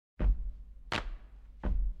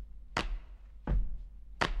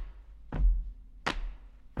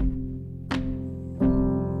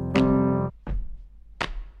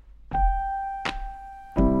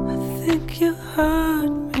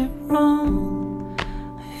heard me wrong.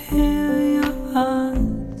 I hear your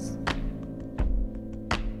eyes.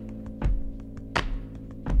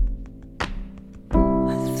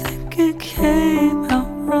 I think it came out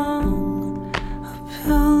wrong. A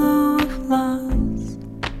pillow of lies.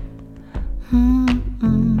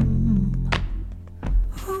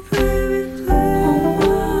 Oh baby,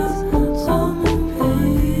 please, someone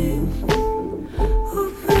please. Oh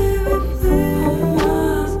baby,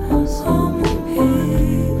 please, someone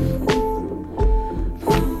please.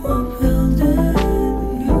 Put one building,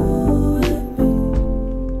 you and me.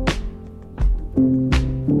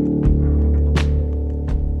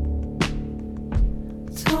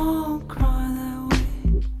 Don't cry that way.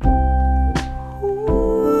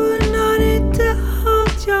 Ooh, 90 days.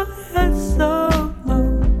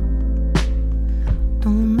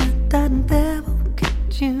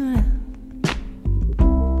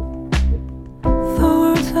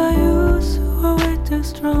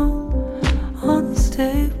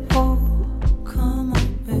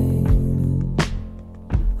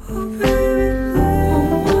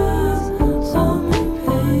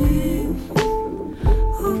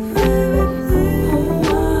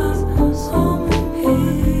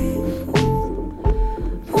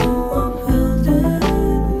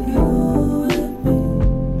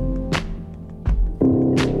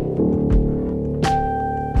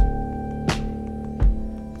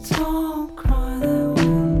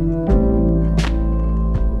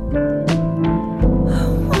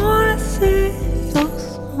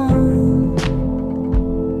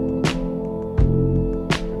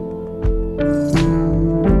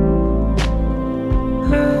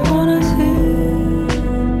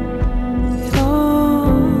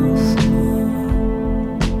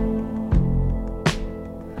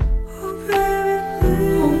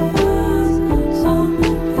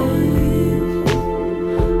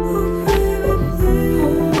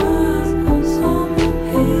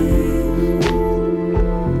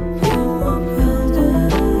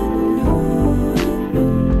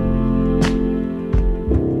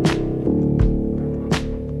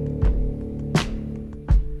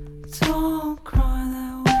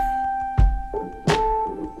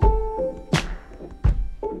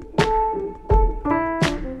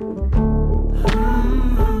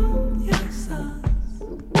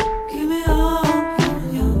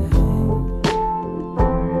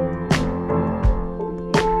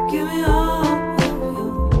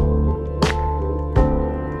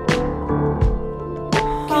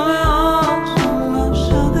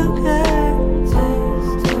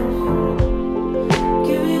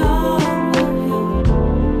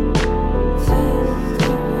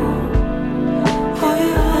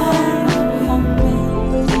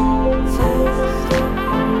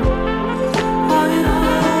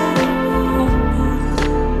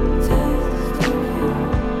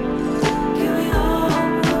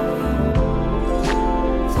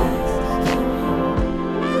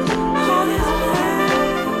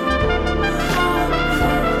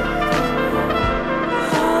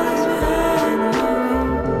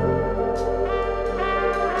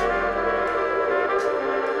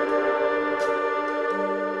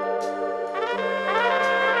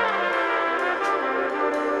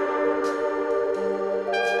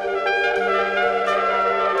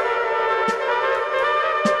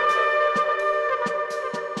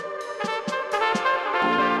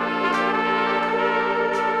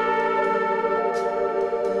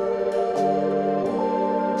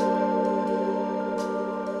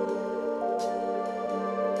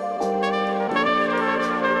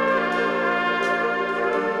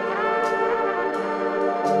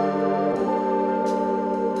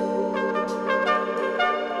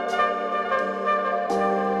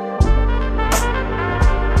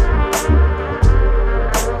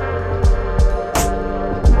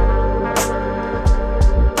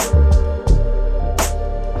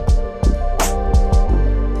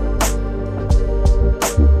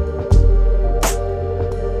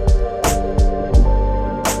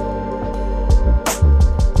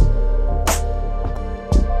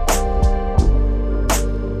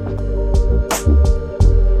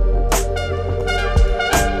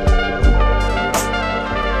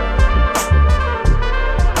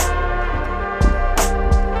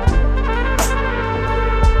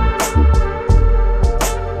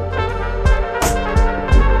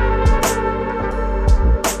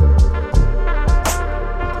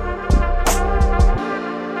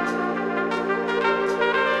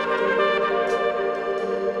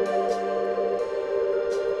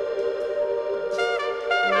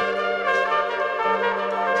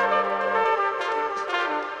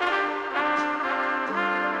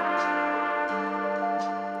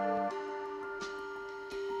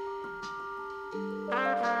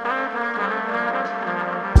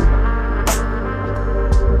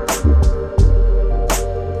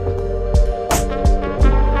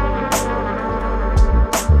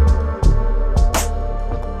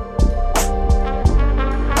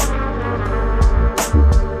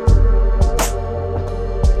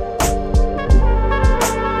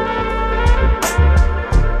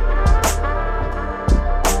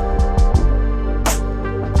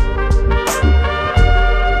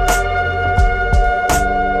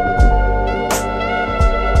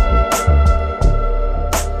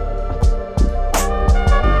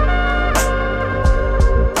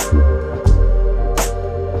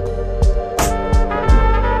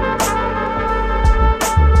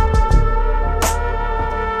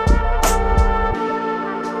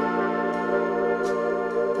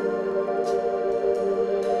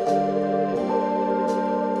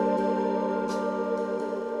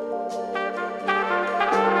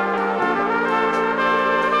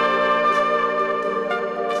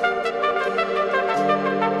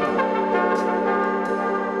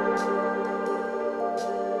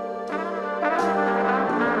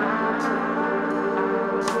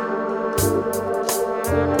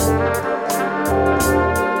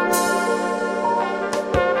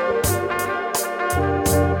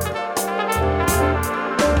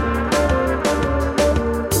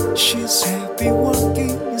 She's happy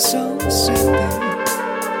walking so Sunday.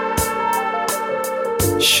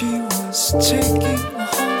 She was taking a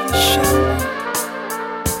hot shower.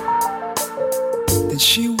 Then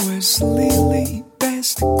she wears Lily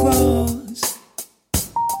best clothes.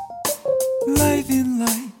 Living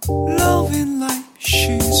life, loving life,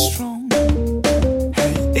 she's strong.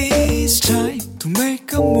 Hey, it's time to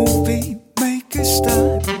make a movie, make a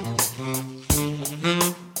start.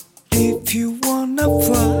 If you wanna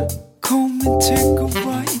fly, come and take a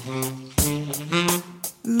ride.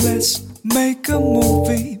 Let's make a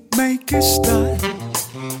movie, make a start.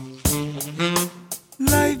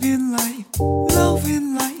 Living life,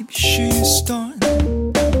 loving life, she's done.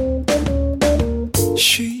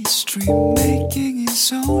 She's dream making in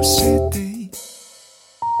Soul City.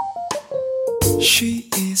 She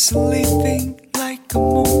is living like a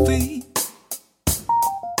movie.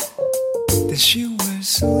 Then she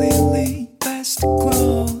wears Lily best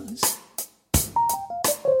clothes.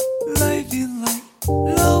 Living life,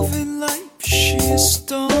 loving life, she's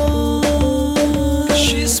done.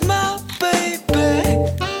 She's my baby.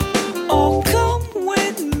 Oh, come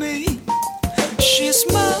with me. She's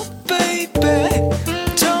my baby.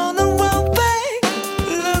 Turn around, babe.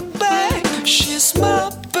 Look back. She's my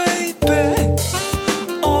baby.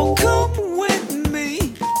 Oh, come with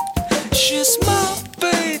me. She's my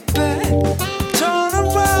baby. Turn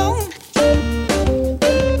around.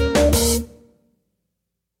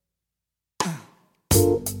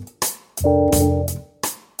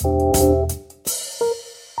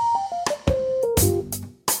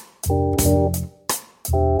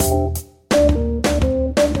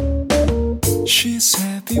 She's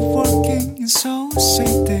happy working in Soul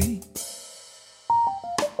City.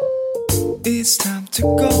 It's time to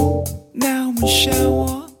go now and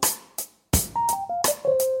shower.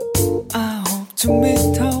 I hope to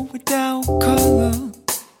meet her without color.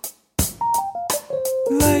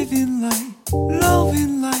 Living life,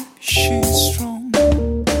 loving life, she's strong.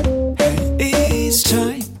 Hey, it's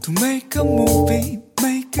time to make a movie,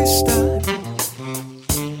 make a start.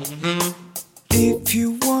 If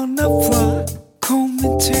you wanna fly, come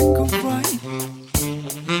and take a ride.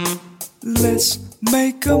 Let's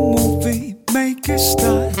make a movie, make a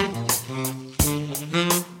start.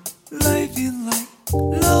 Living life,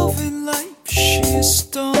 loving life, she's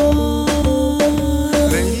done.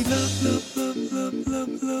 Lady love, love, love, love,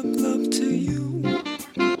 love, love, love to you.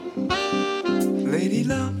 Lady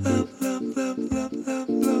love, love, love, love, love, love,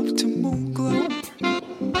 love to Moonglow.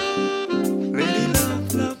 Lady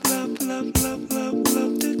love, love, love, love, love, love,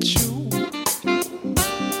 love to you.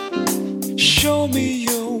 Show me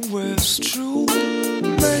your ways true,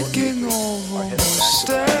 making all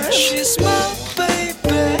stars. She's my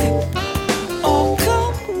baby. Oh,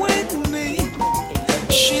 come with me.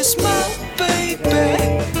 She's my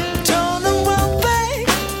baby. Turn around, babe.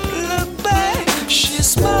 Look back.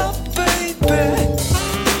 She's my baby.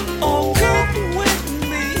 Oh, come with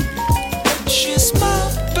me. She's my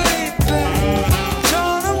baby.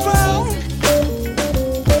 Turn around.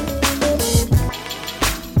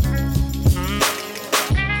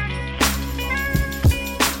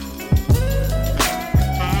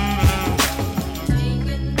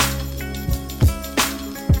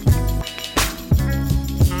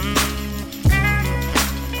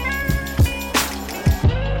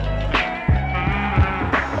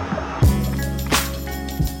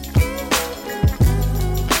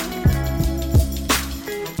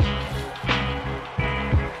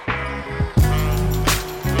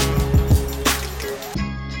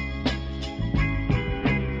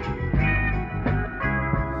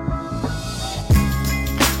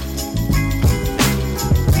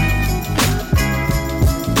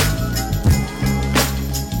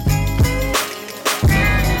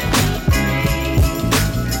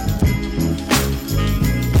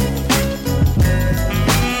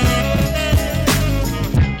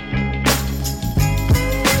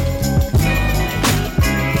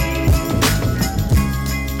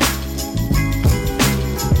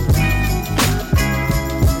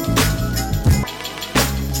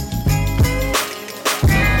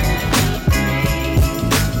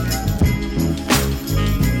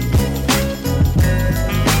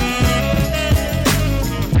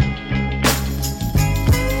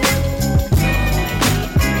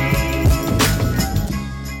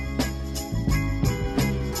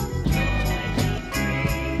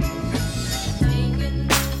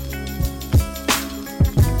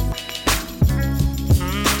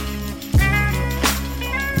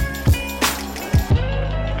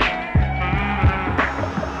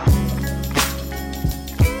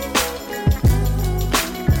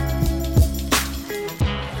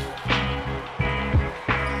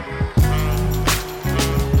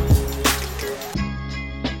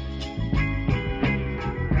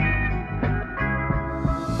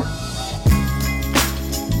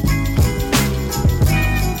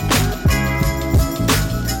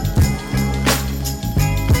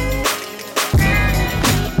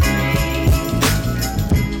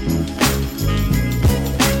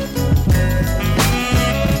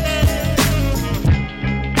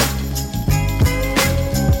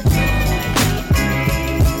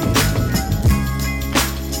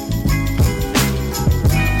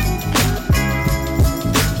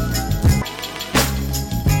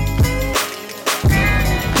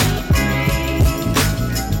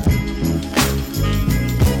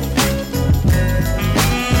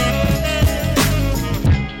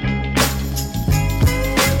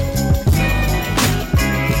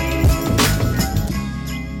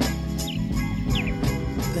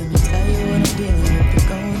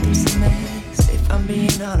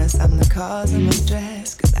 the cause of my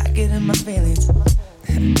stress. Cause I get in my feelings.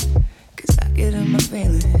 Cause I get in my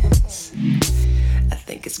feelings. I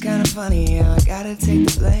think it's kinda funny how I gotta take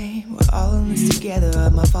the blame. We're all in this together,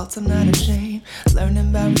 my faults I'm not ashamed. Learning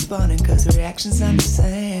about responding cause reactions not the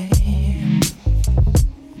same.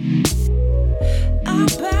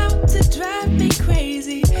 About to drive me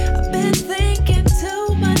crazy. I've been thinking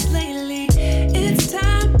too much lately. It's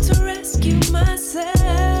time to rescue myself.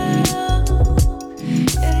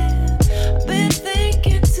 Yeah. I've been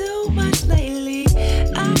thinking too much lately.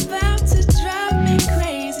 About to drive me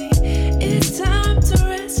crazy. It's time to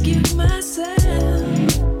rescue myself.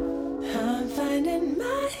 I'm finding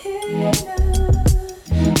my healer,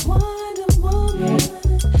 Wonder Woman.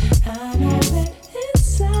 I know that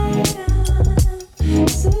inside I'm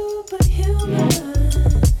superhuman.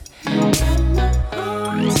 Got my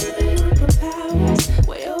own superpowers,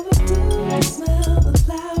 way overdue to smell the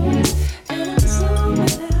flowers. And I'm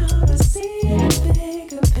zooming out, I see the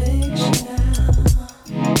bigger picture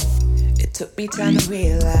now. It took me time to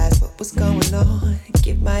realize what was going on.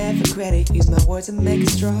 Give my effort credit, use my words and make it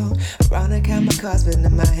strong. Around and count my cards, been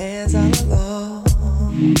in my hands all along.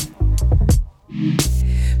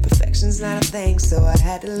 Perfection's not a thing, so I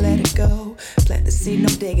had to let it go. Plant the seed, no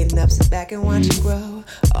digging up, sit back and watch it grow.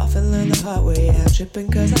 Often learn the hard way, I'm tripping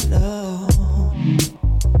cause I know.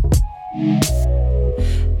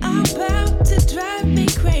 About to drive me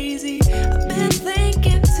crazy. I've been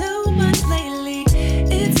thinking too much lately.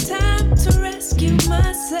 It's time to rescue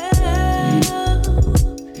myself.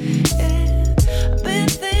 Yeah. I've been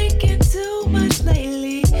thinking too much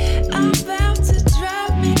lately. About to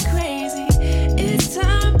drive me crazy. It's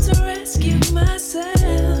time to rescue myself.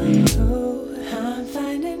 Oh, I'm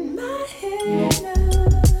finding my healer,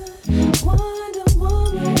 Wonder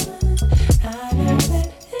Woman. I know that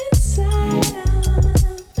inside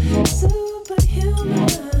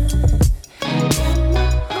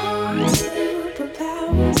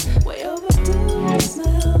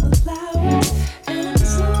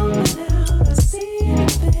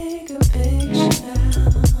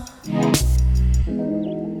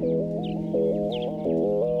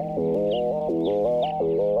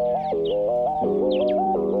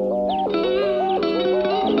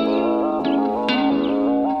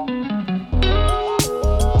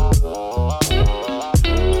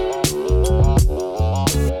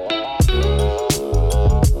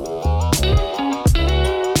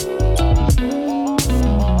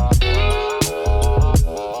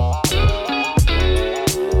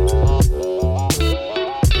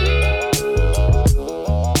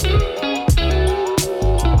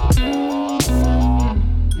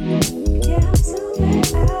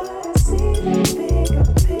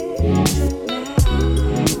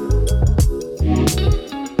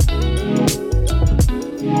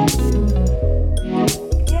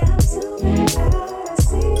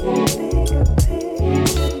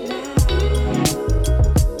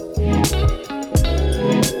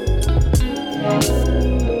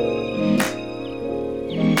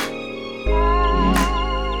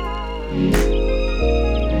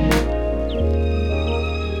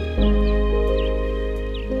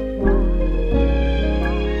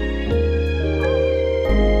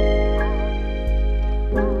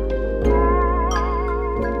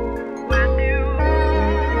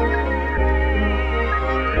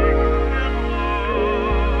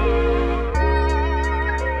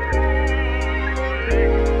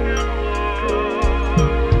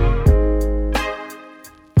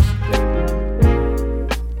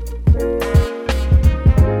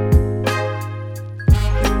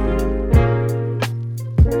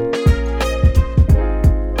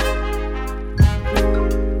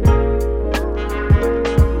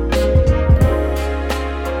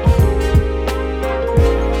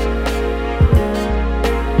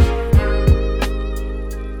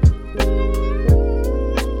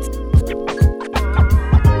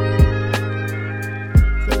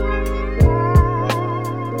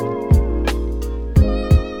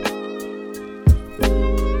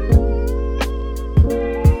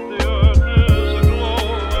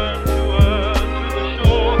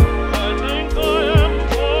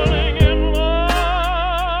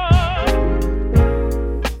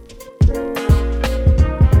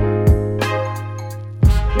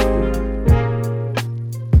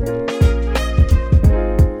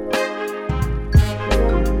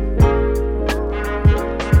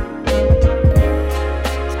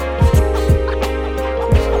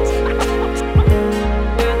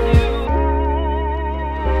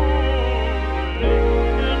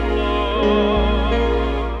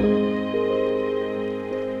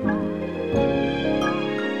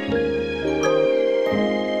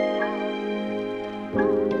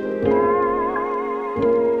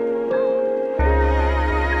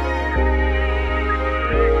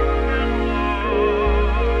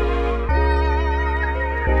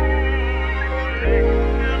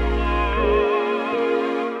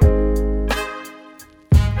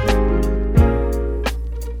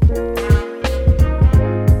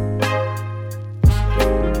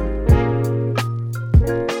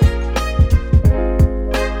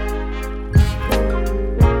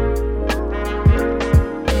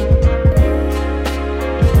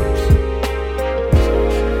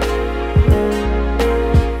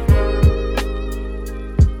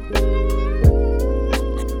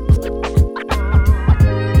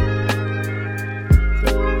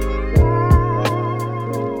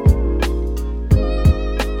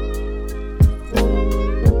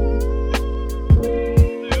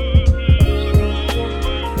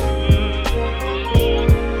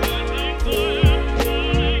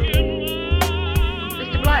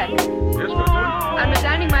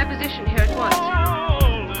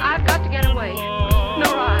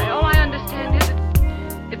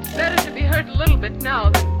bit now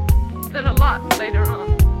than a lot later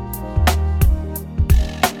on.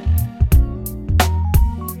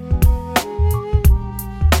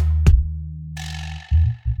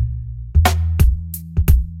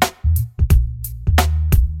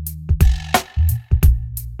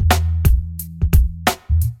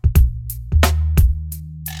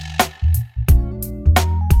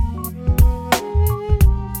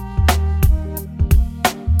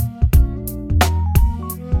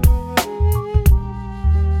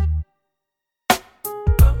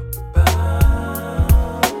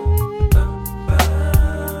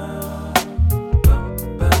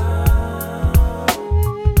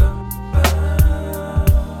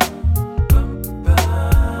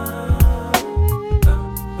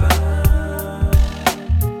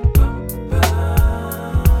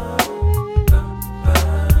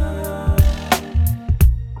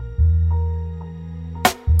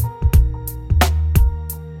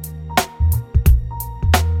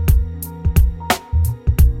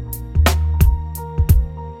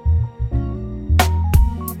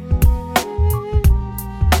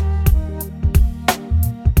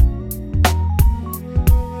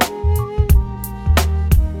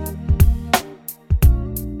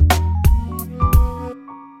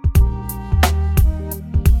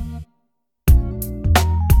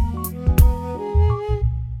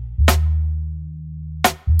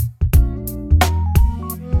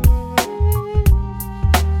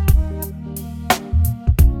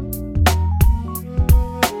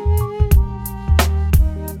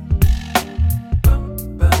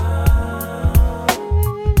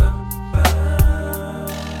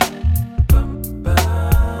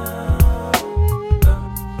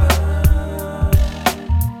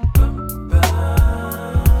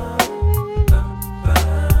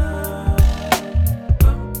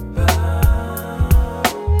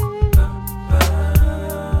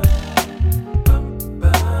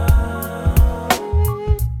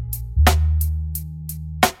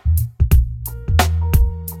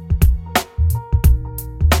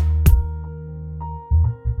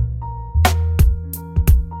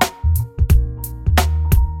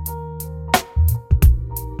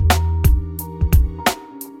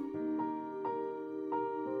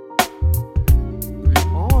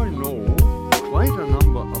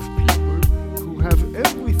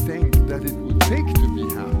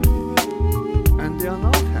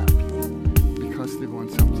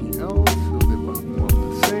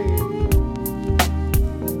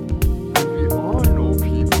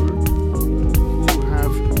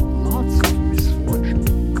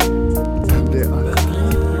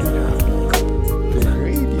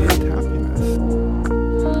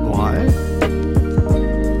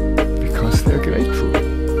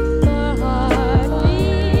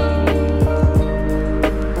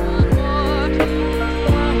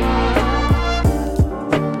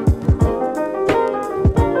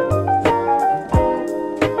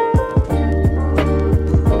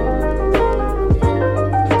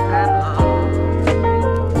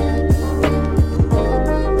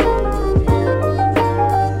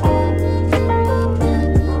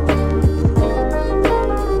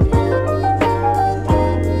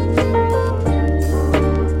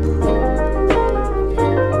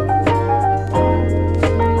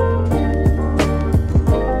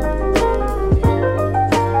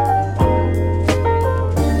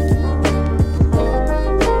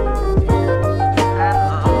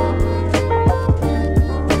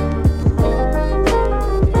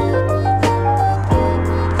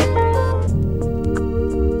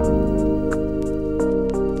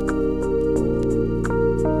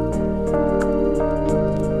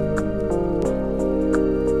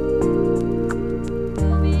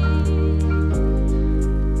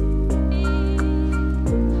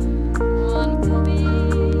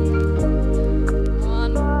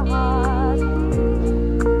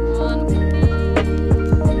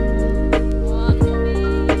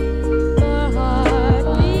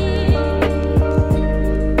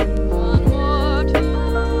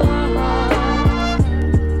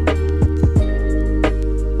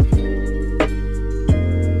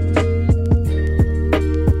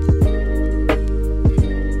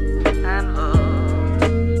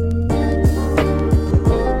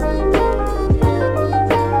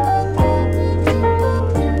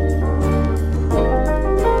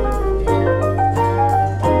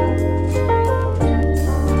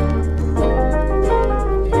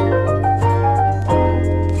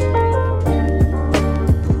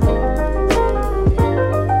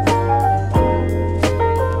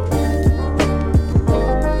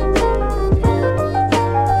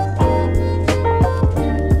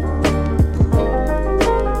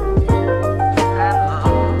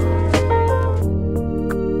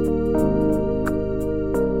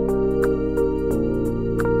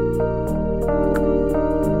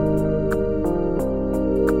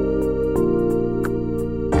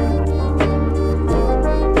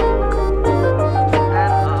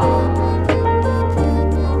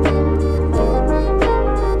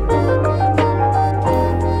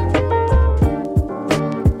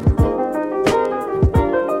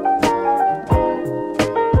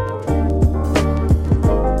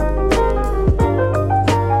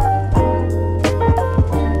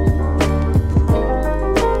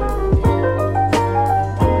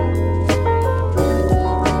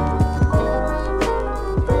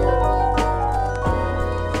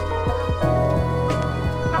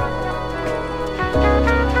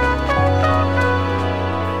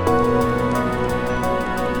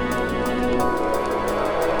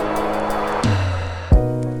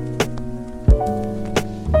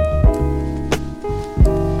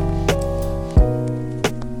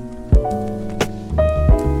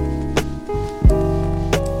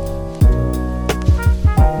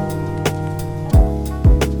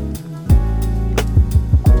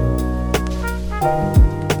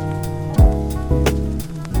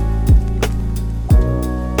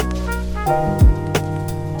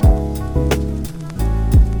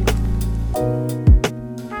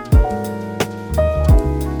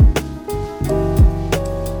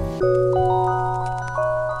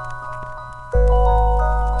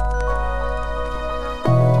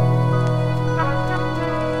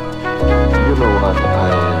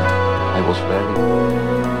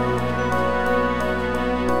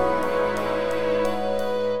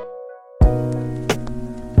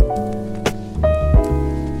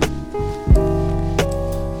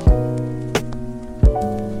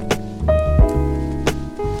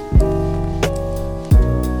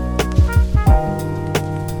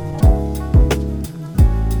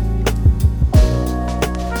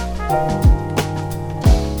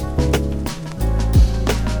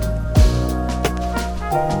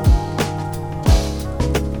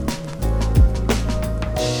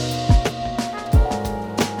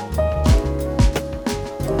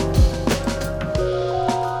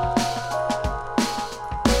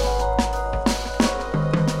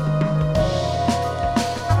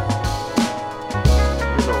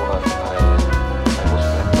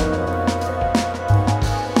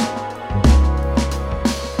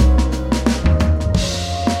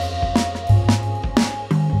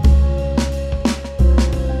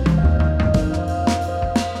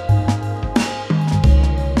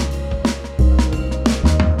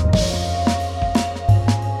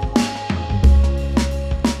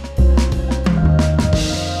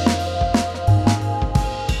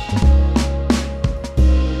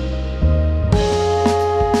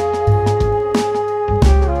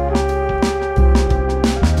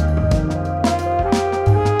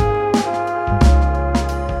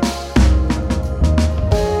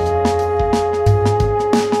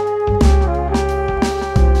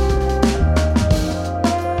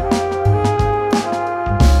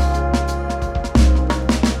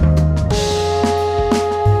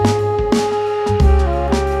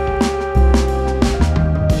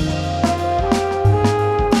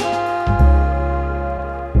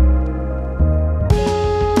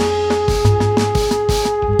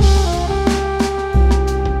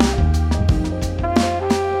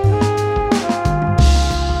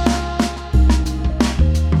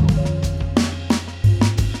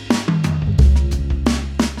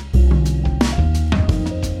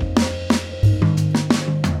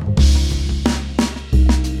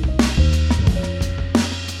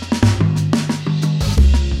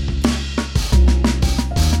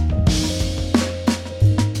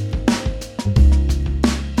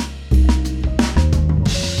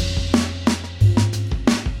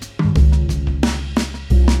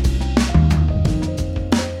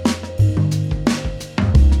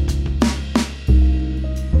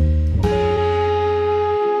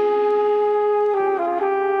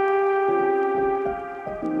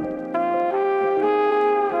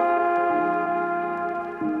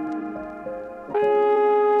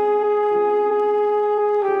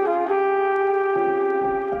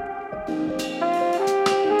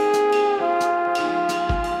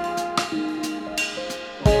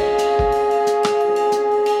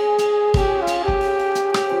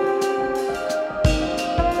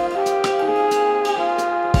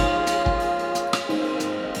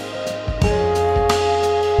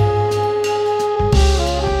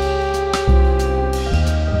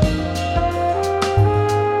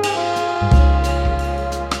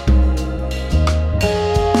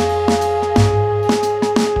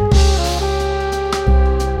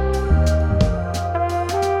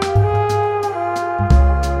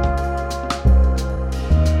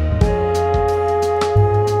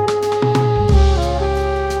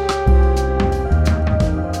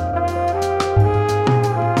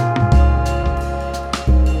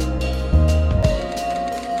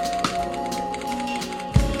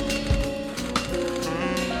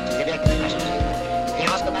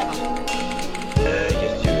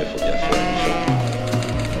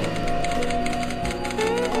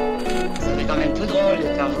 quand même tout drôle de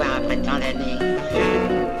te revoir après tant d'années.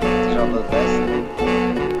 Toujours beau gosse.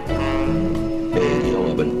 Eh, dis donc,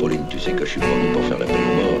 ma bonne Pauline, tu sais que je suis pas venu pour faire la peine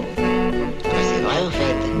aux morts. C'est vrai, au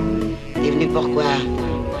fait. T'es venu pourquoi?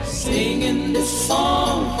 Singing this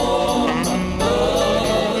song for my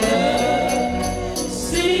mother.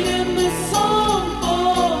 Singing this song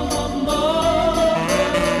for my mother.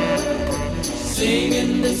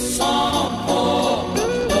 Singing this song for my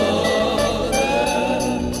mother.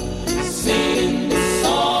 Singing this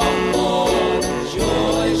song for the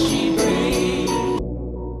joy she brings.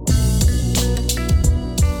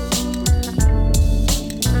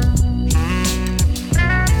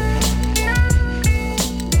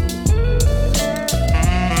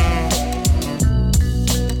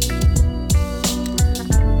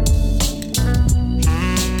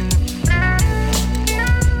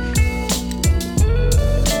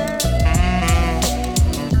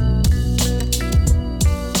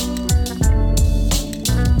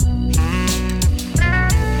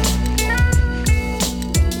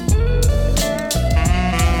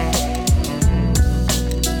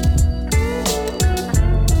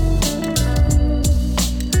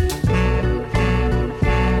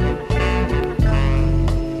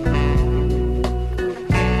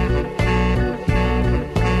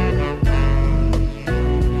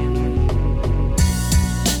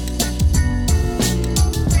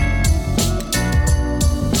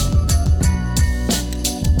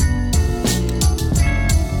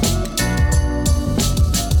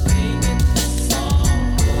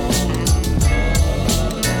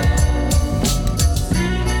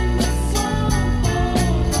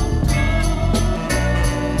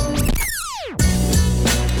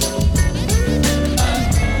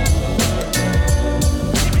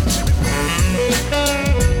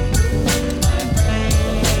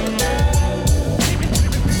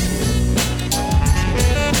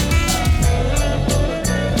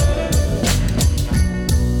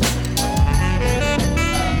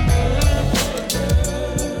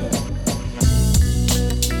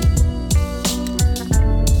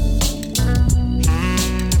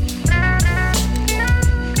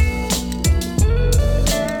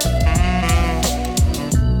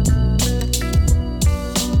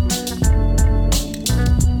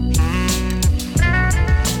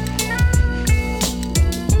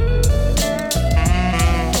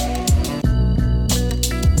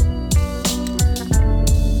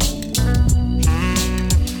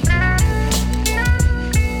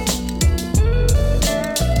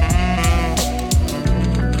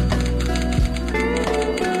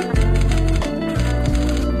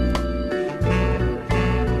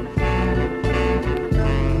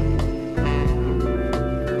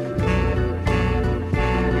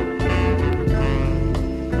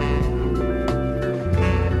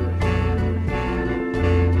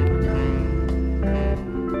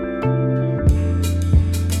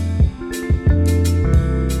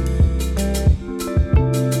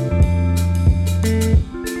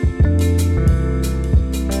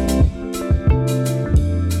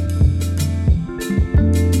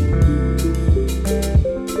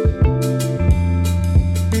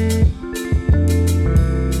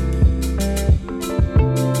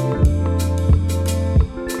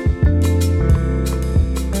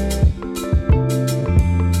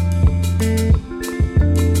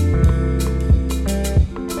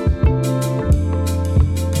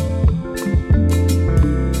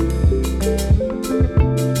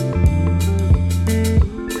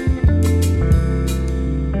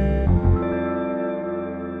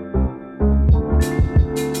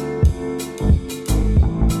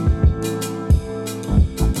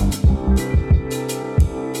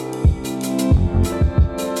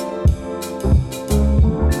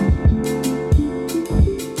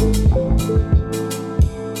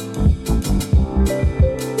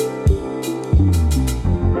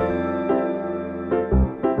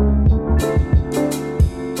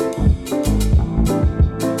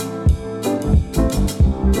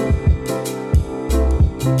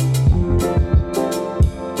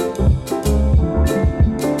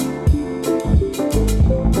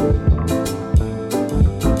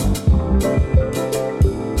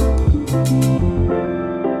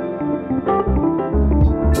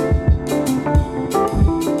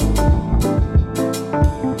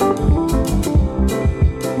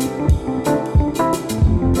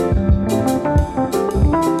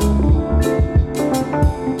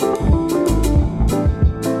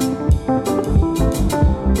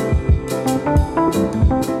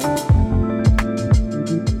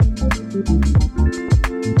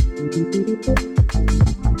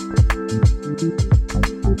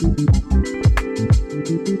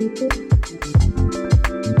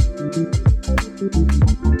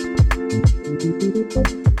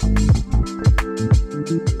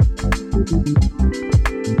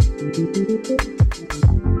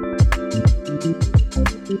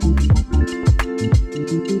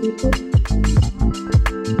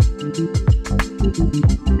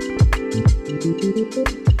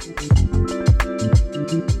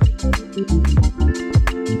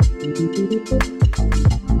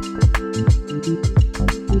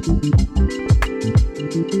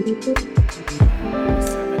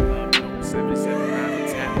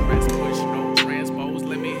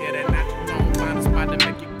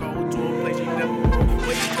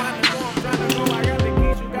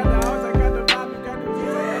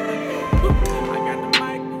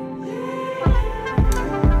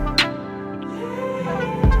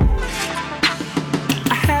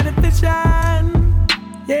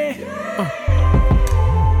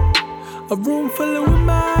 A room full of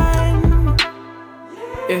women,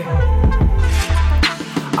 yeah.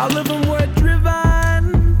 All of them were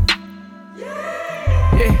driven,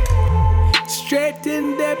 yeah. Straight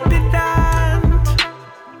independent,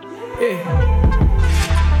 yeah.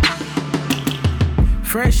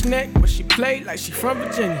 French neck, but she played like she from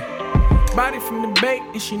Virginia. Body from the Bay,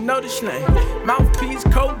 and she know the slang. Mouthpiece,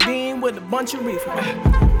 codeine with a bunch of reefer.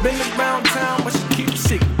 Been around town, but she keep it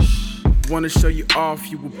secret. Wanna show you off,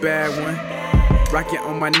 you a bad one. Rock it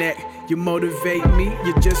on my neck, you motivate me.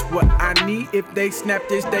 You're just what I need. If they snap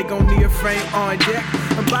this, they gon' need a frame on deck.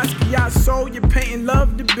 And Basquiat soul, you're painting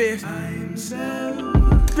love the best. I'm so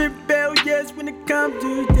rebellious when it comes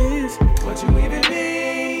to this. What you even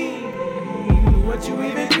mean? What you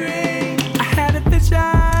even dream? I had a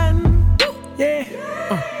vision, yeah.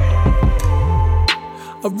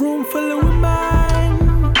 A room full of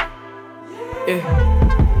women, yeah.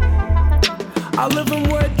 All of them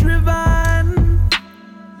were driven,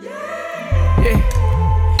 yeah.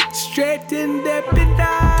 Straight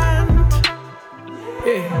independent,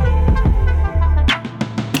 yeah.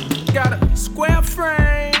 Got a square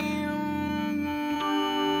frame,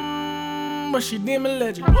 but she dim and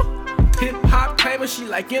legend. Hip hop paper, she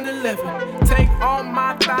like in 11. Take all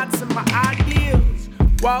my thoughts and my ideas.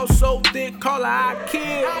 Wall so thick, call her I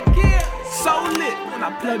kill. So lit when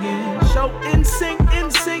I plug in. Show in sync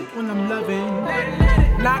when I'm loving.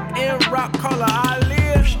 Knock and rock, call her I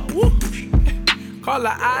live. Call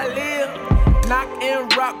her I live. Knock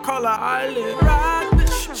and rock, call her I live. Rock the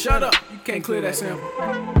shut up, you can't clear that sample.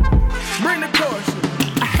 Bring the chorus.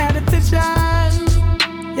 I had a vision,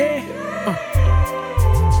 yeah.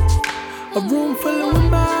 A room full of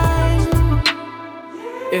women,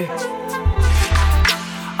 yeah.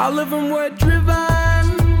 All of them were driven,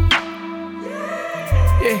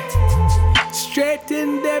 yeah. Straight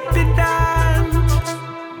independent,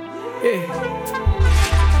 yeah.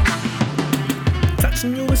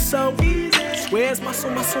 Touching you is so easy. Swear it's muscle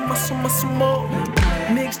more.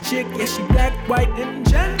 Mixed chick, yeah, she black, white, and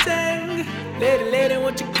gentle. Lady,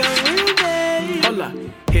 what you gon' with me? Hold up.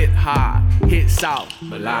 Hit hard, hit soft,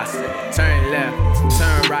 velocity. Turn left,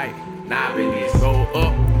 turn right, nah business. Go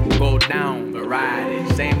up, go down,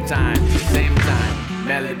 variety. Same time,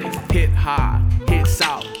 melody. Hit hard, hit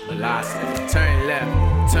soft, velocity. Turn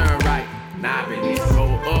left, turn right, nah business. Go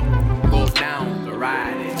up, go down,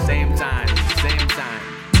 variety. Same time,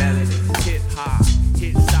 melody. Hit hard,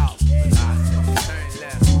 hit soft, velocity. Turn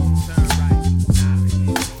left, turn right, nah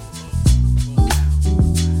business. Go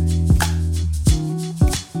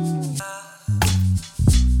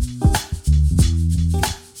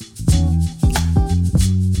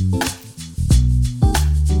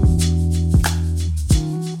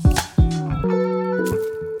down.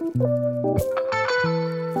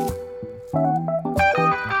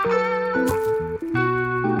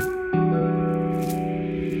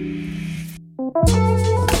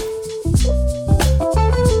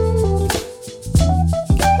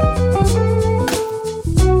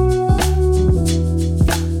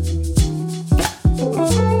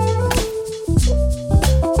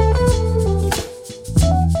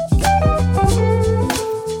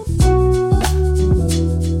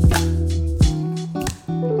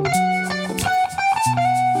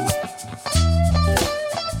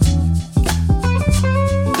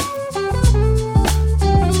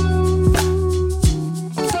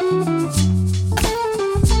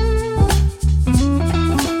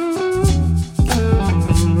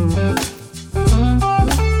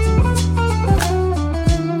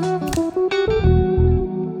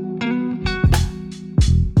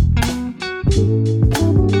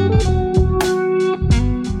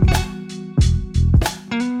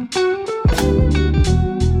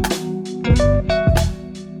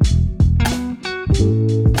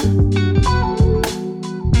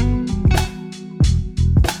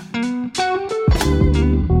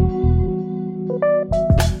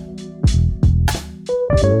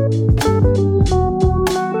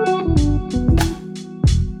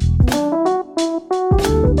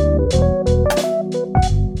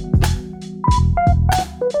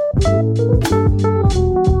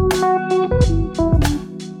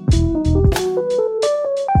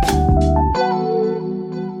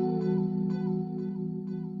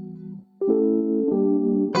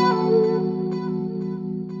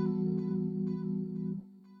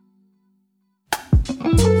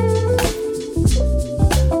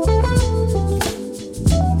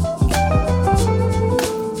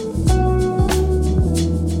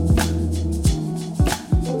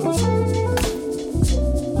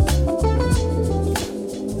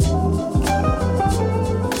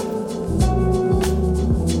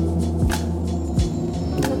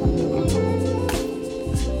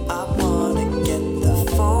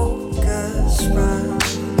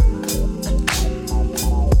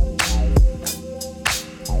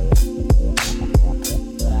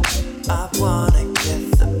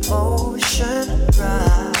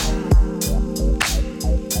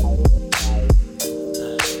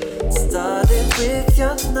 with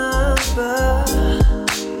your number.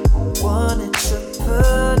 Wanted to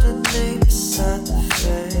put a name beside the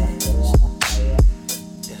face.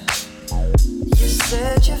 Yeah. You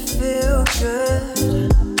said you feel good.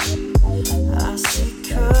 I see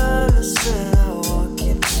colors when I walk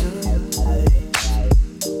into your place.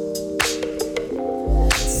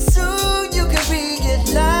 Soon you can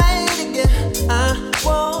realize again. I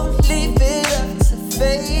won't leave it up to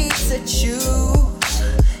fate to choose.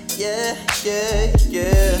 Yeah, yeah,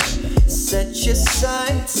 yeah. Set your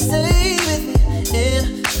sights, stay with me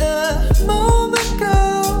in the moment,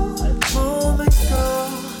 girl. Moment, girl.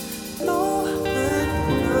 Moment,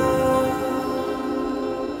 girl.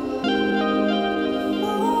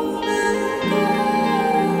 Moment, girl.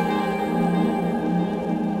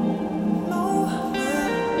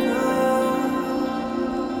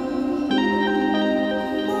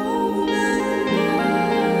 Moment,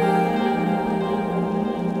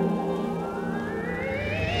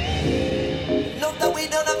 that we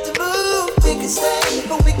don't have to move, we can stay,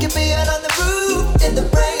 but we can be out on the roof in the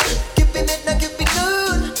rain. Could be midnight, could be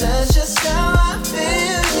noon. That's just how I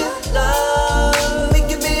feel your love. We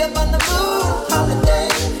can be up on the moon, holiday.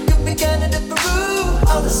 Could be Canada, Peru,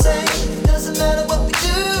 all the same. Doesn't matter what we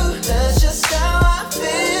do. That's just how I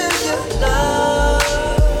feel your love.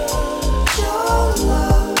 Your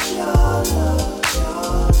love, your love,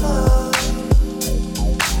 your love.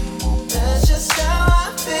 That's just how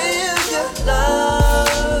I feel your love.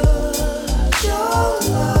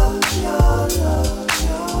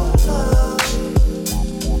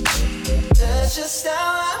 Just how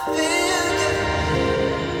I feel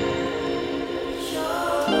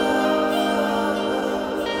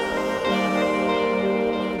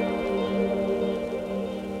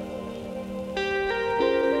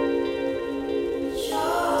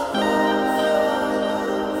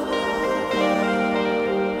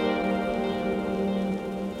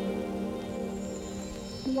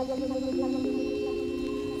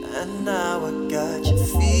and now I got you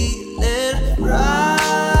feeling right.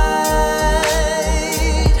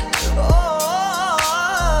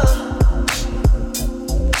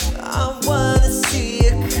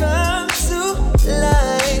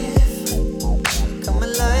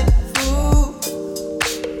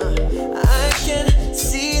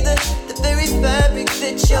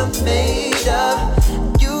 You're made of.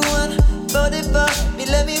 You unfold it for me,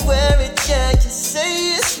 let me wear it. Yeah, you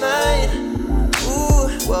say it's mine. Ooh,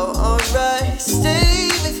 well, alright. Stay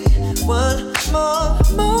with me one more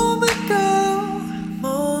moment, girl.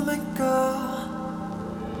 Moment, girl.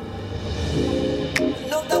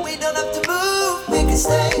 Know that we don't have to move. We can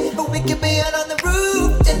stay, but we can be out on the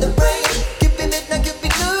roof in the rain. Could be midnight, could be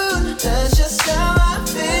noon. That's just how I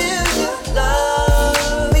feel your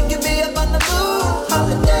love. We can be up on the moon,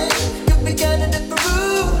 holiday. Could be Canada,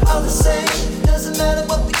 Peru, all the same. Doesn't matter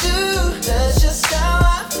what we do. That's just how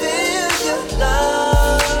I feel your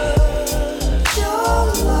love. Your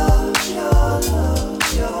love, your love,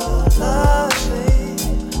 your love, babe.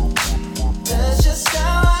 That's just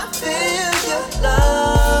how I feel your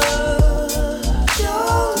love.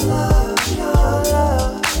 Your love, your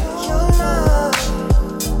love, your love.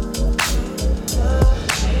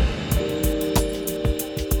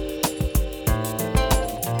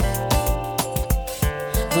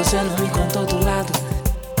 Você não me contou do lado,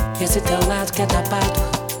 esse teu lado que é tapado.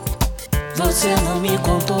 Você não me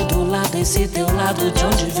contou do lado, esse teu lado de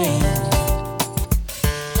onde vem.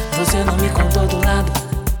 Você não me contou do lado,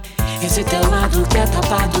 esse teu lado que é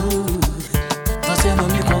tapado. Você não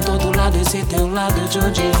me contou do lado, esse teu lado de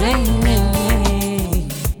onde vem.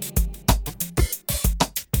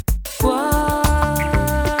 4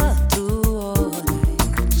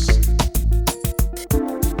 horas,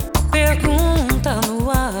 pergunta no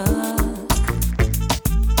ar.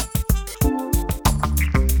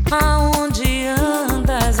 Aonde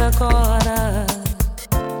andas agora?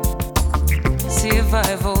 Se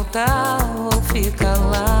vai voltar ou fica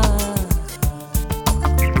lá?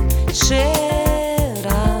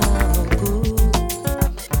 Cheira algo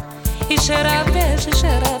e cheira beijo,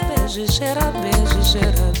 cheira beijo, cheira beijo,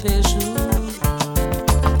 cheira beijo.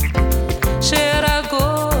 Cheira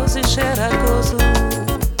gozo e cheira gozo,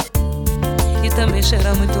 e também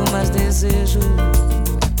cheira muito mais desejo.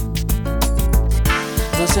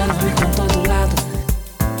 Você não me contou do lado,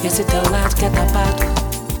 esse teu lado que é tapado.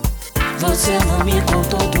 Você não me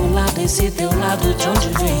contou do lado, esse teu lado de onde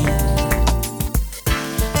vem.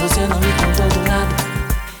 Você não me contou do lado,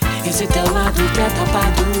 esse teu lado que é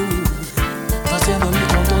tapado. Você não me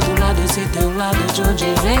contou do lado, esse teu lado de onde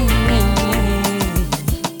vem.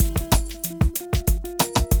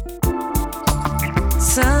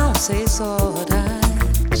 São 6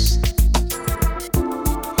 horas,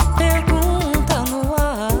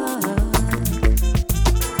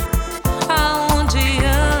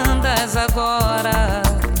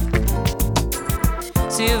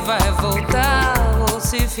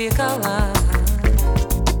 fica lá.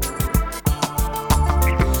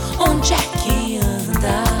 Onde é que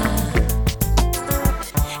anda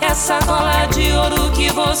essa cola de ouro que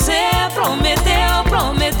você prometeu,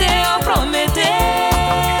 prometeu, prometeu?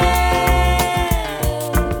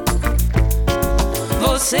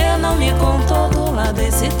 Você não me contou do lado,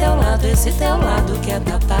 esse teu lado que é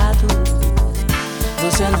tapado.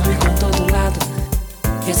 Você não me contou do lado,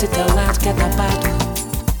 esse teu lado que é tapado.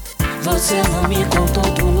 Você não me contou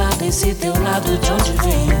do lado, esse teu lado de onde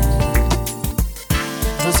vem.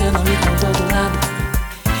 Você não me contou do lado,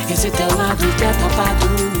 esse teu lado que é tapado.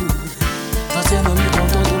 Você não me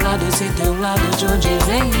contou do lado, esse teu lado de onde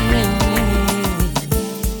vem.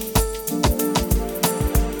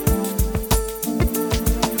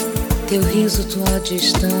 Teu riso, tua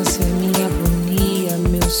distância, minha agonia,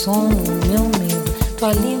 meu sono, meu medo.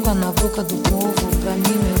 Tua língua na boca do povo, pra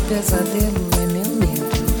mim meu pesadelo é meu medo.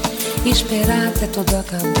 Esperar até tudo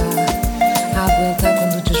acabar, aguentar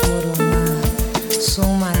quando desmoronar. Sou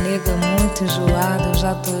uma nega muito enjoada, eu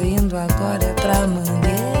já tô indo agora é pra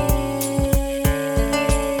Mangueira.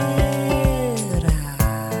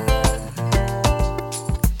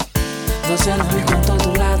 Você não me contou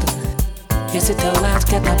do lado, esse teu lado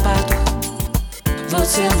que é tapado.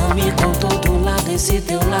 Você não me contou do lado, esse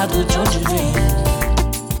teu lado de onde vem.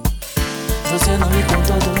 Você não me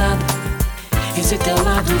contou do lado, esse teu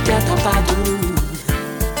lado que é tapado.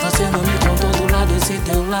 Você não me contou do lado, esse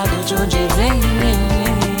teu lado de onde vem.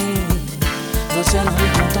 Você não me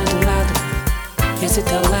contou do lado, esse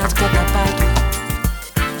teu lado que é tapado.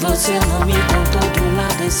 Você não me contou do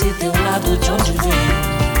lado, esse teu lado de onde vem.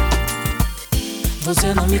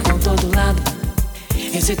 Você não me contou do lado,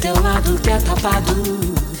 esse teu lado que é tapado.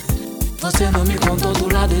 Você não me contou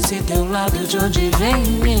do lado, esse teu lado de onde vem.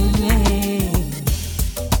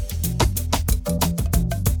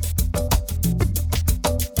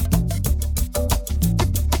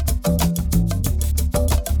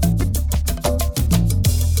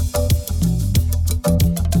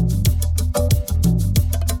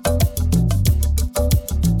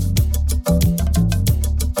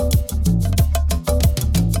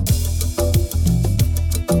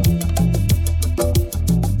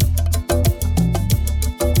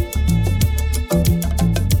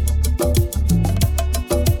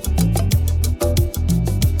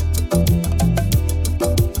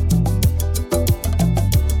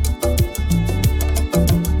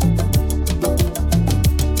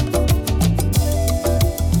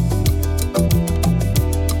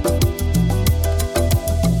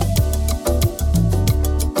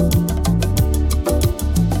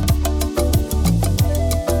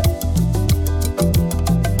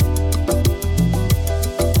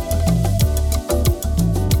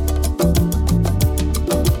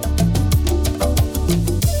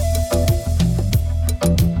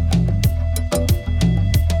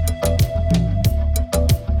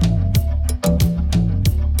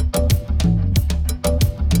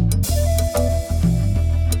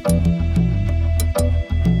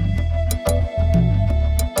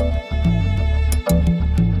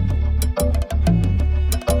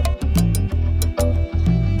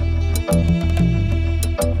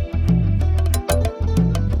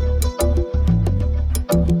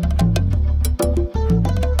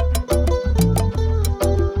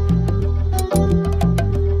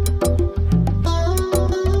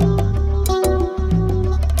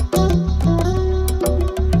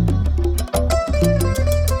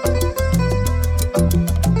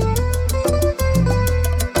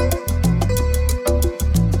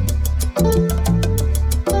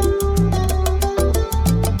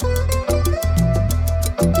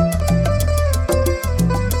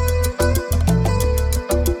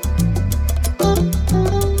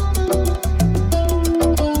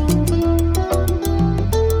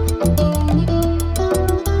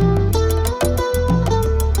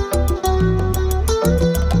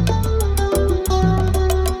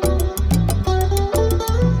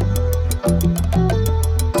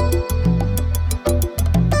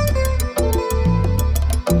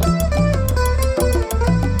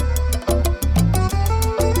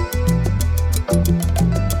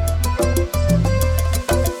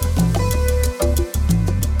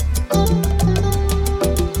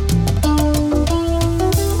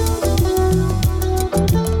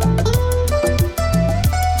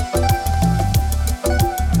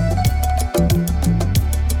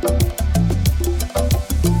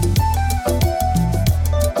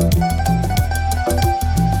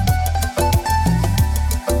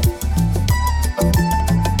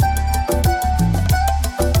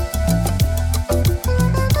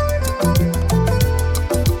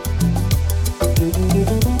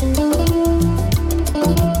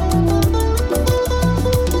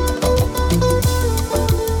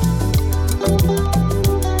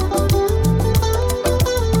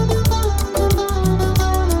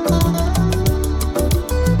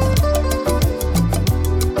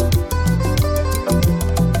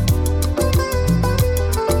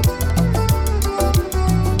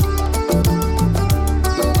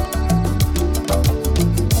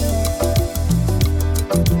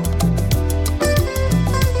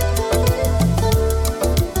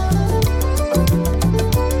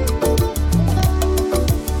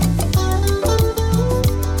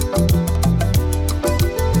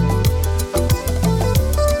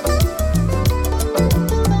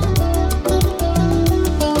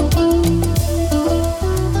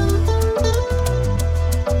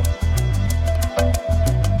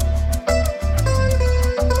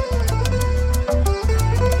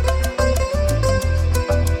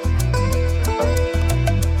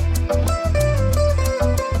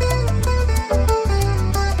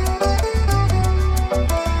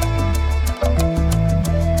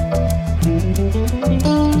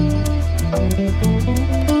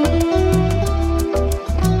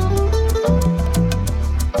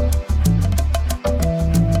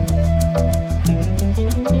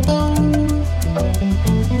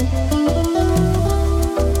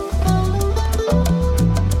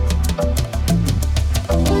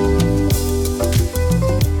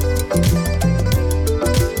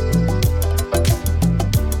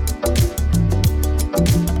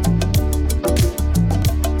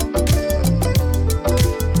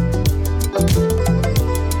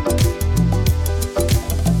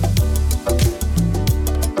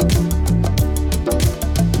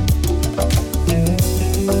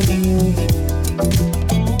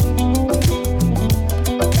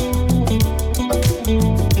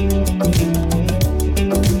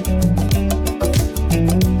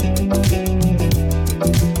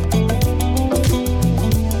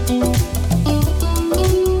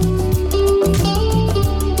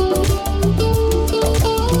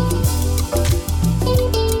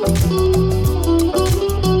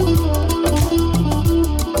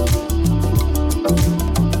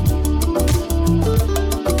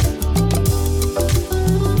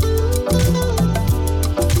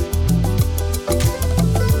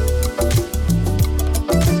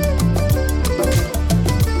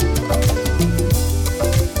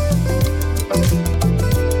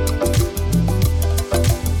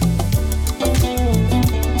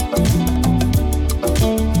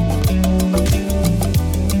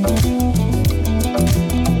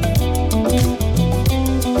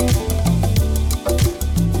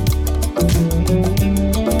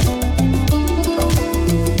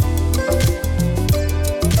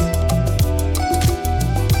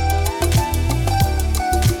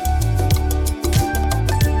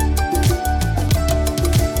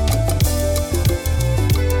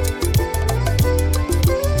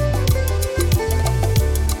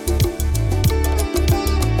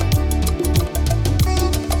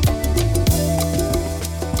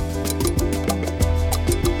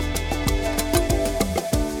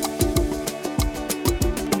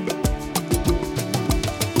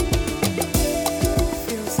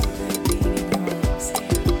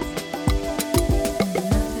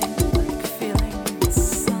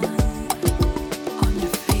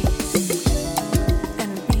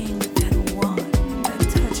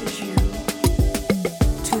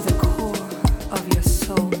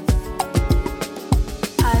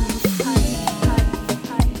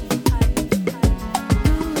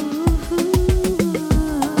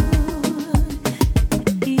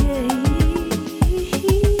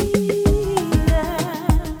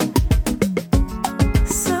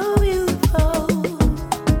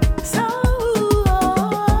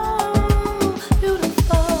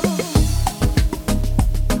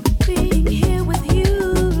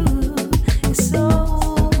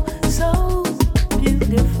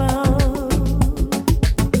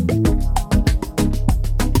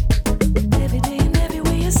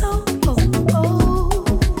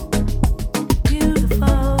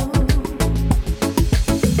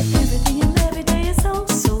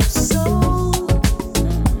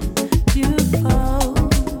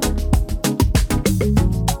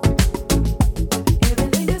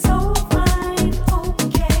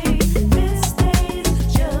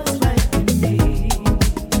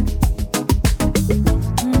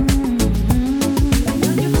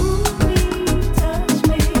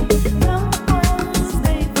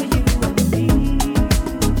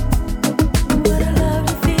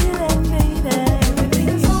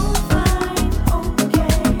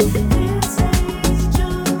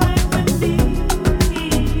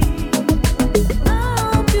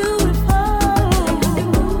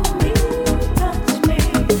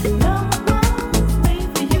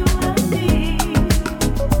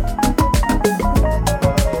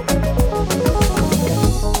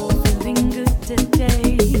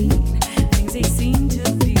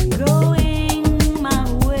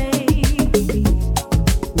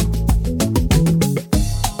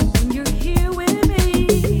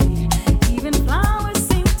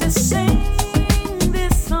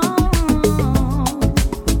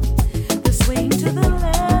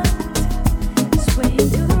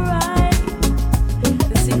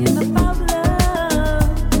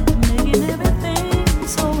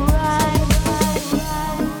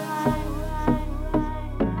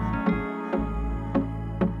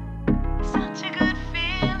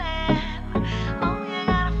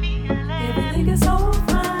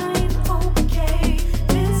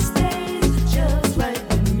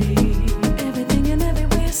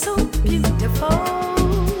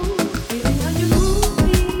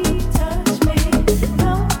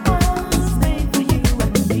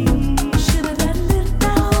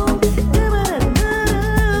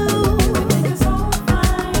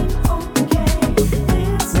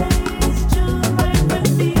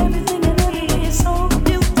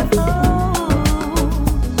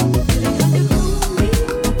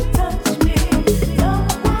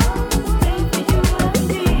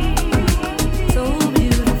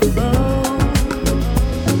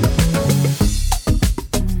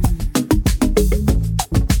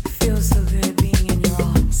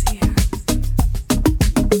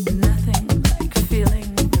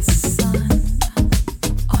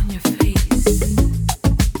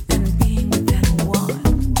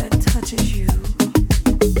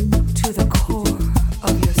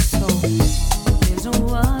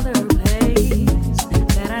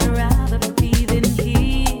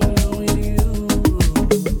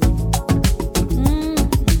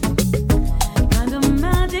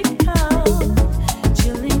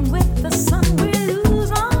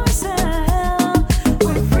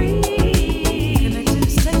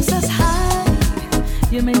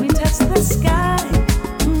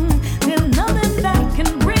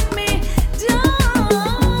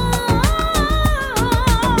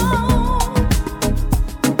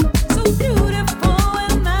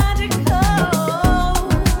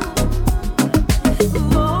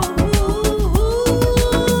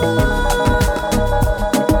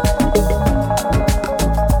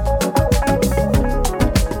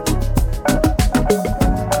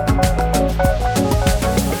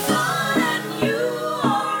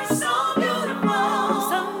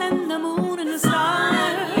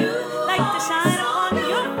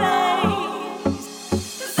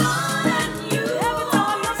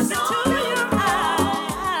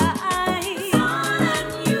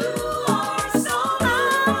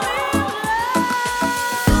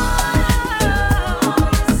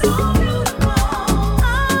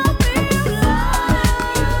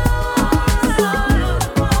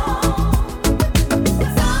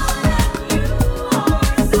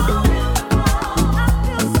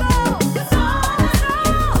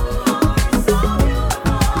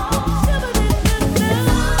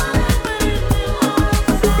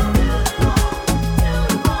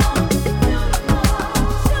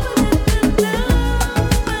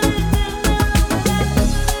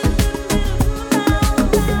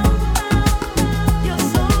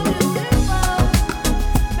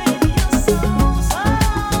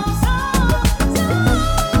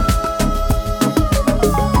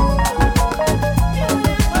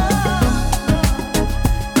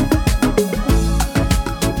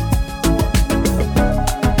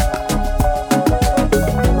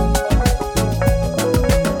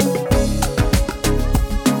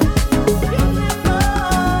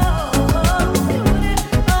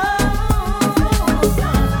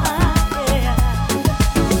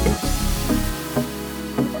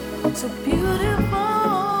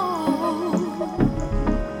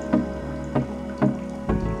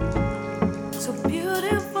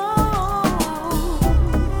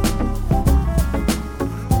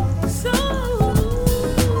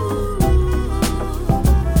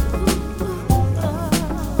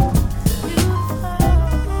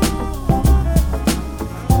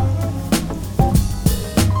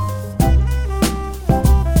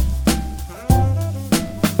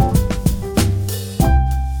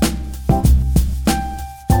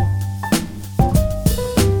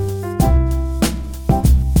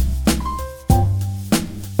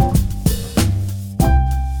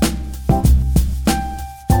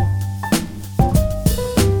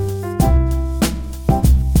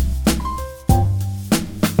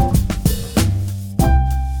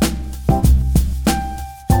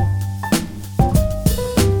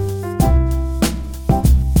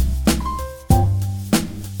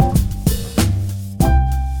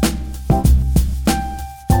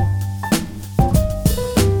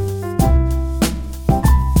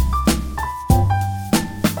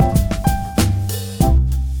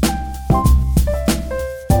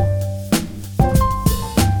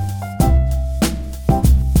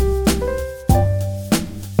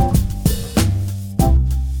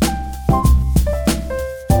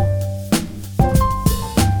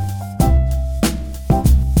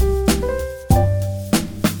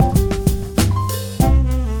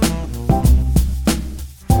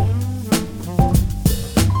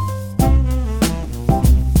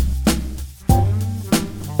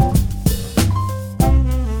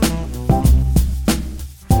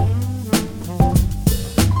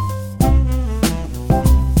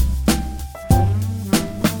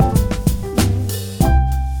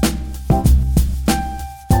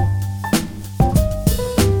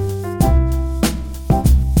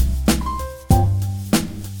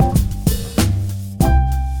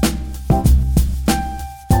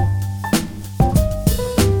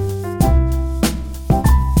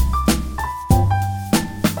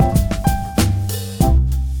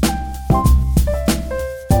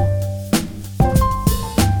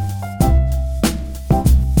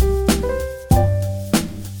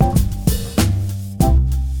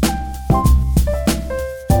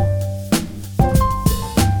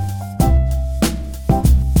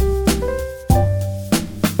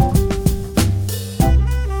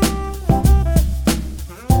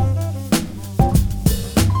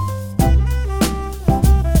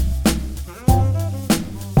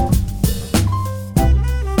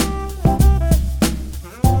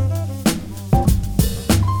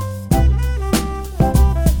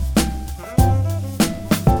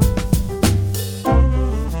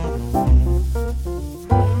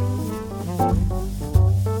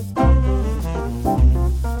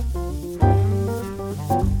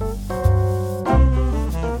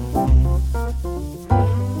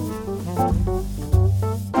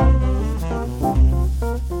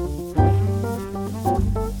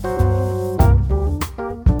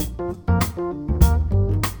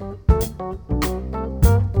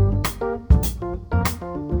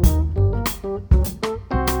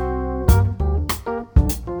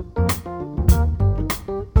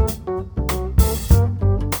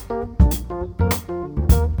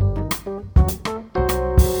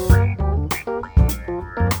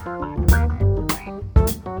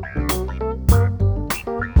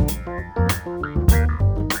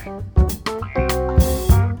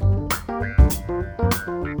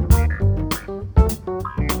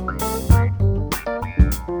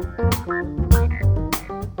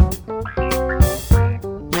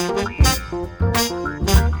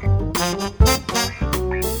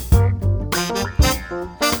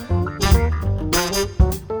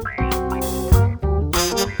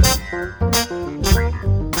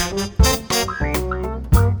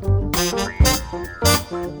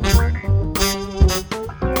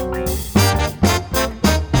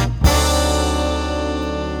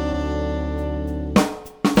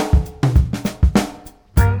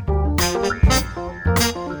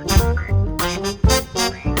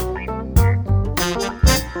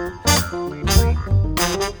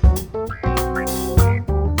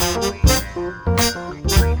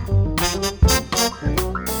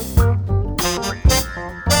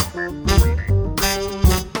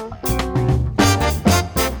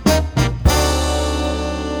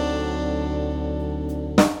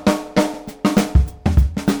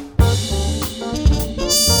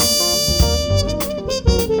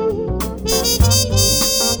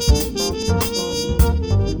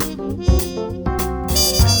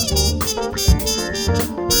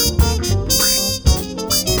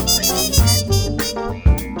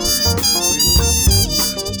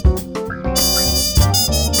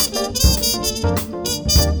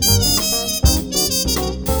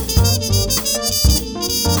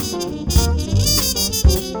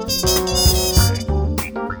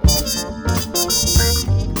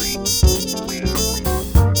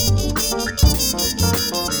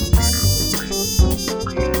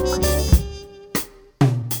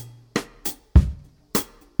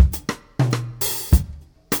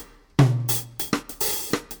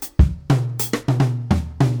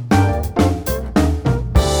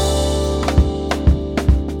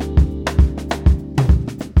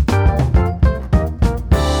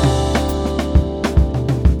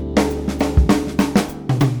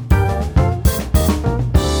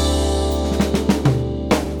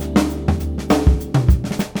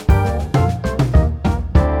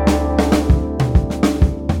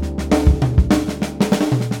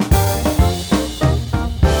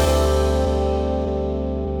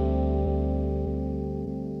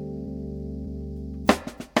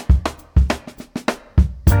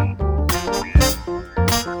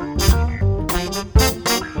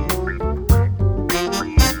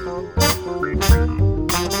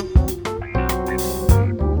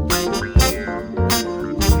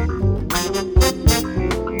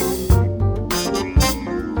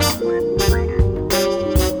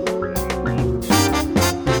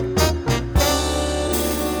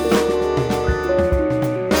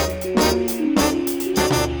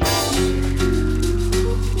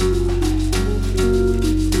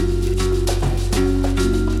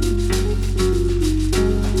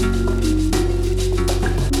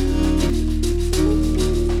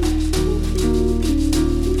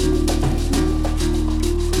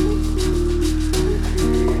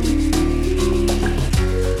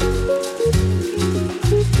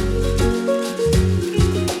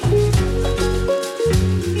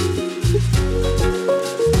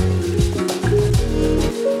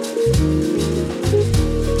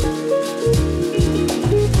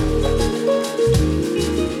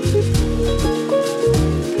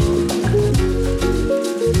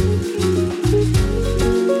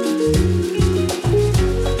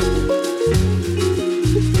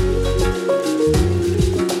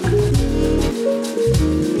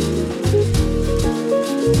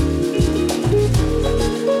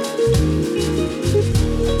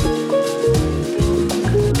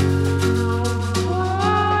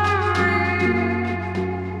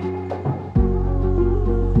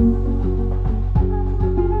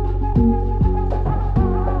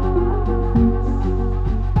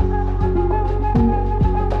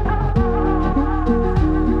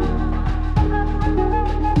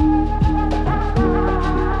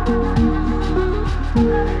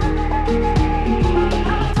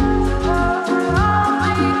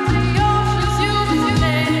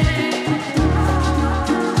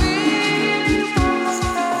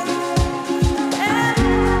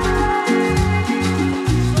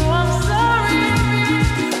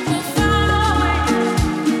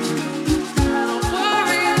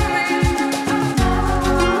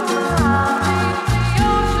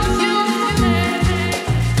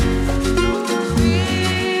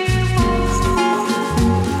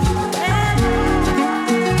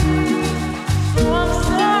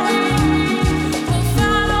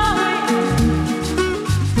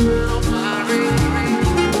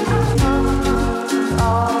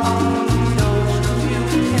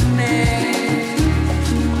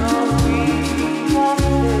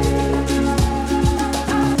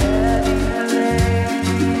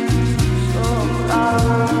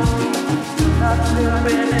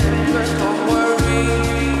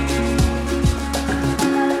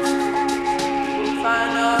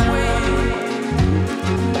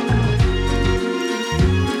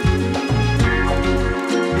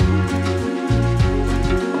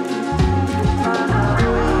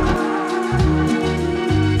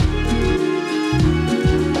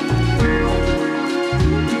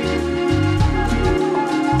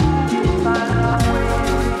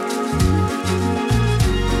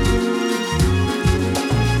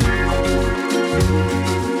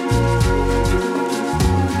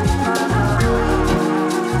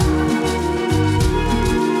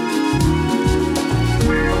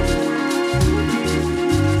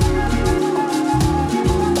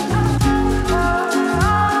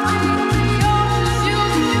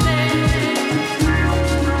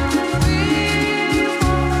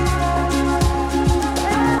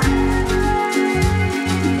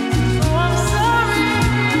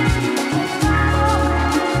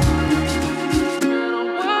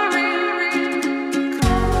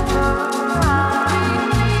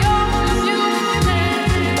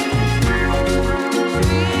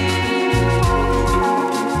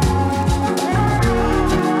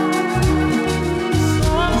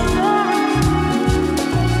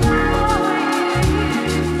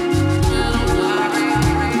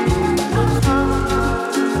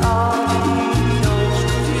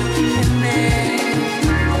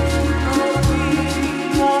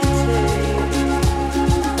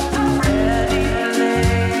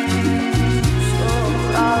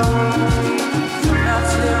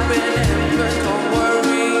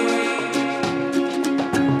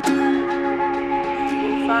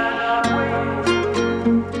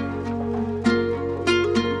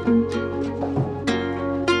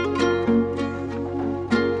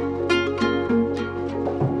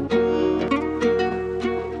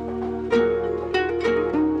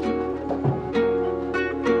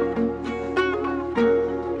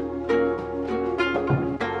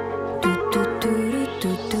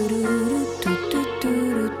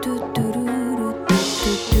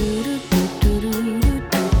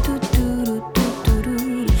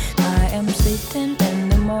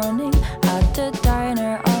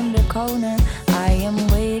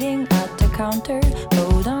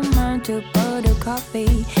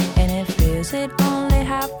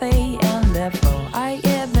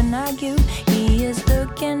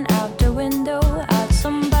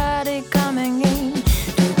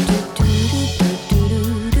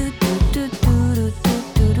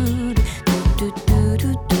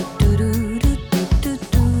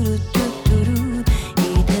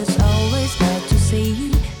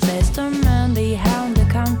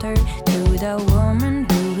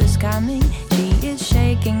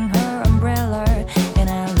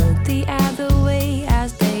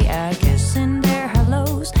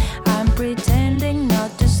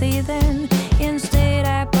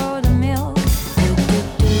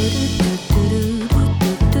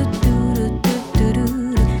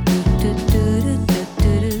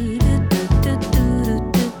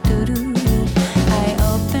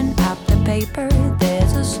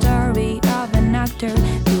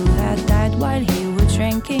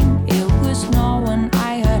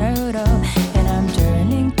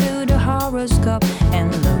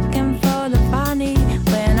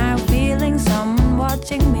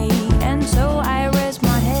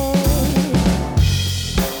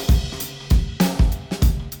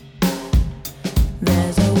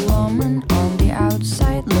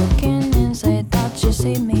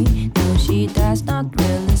 see me. No, she does not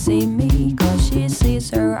really see me, cause she sees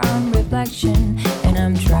her own reflection. And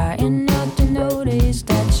I'm trying not to notice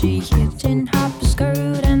that she hitching up her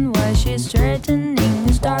skirt, and while she's straightening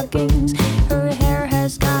her stockings, her hair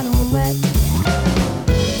has gotten wet.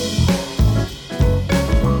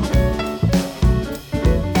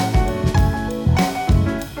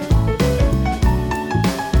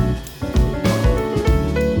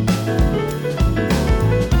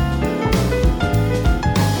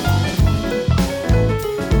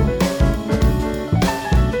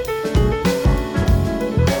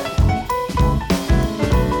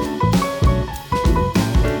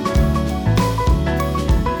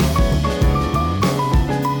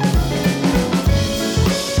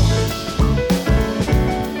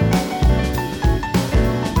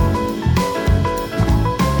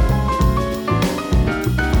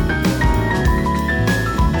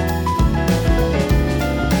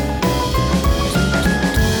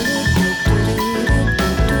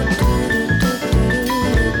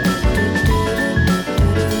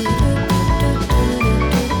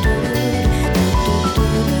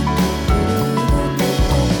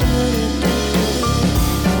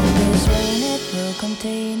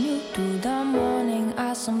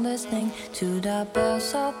 To the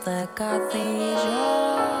bells of the cathedral,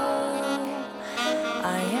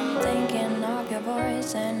 I am thinking of your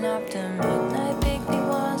voice and of the midnight picnic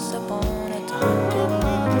once upon a time.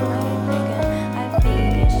 Before the rain began, I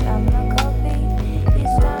finished up my coffee.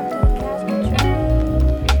 It's time to catch the train.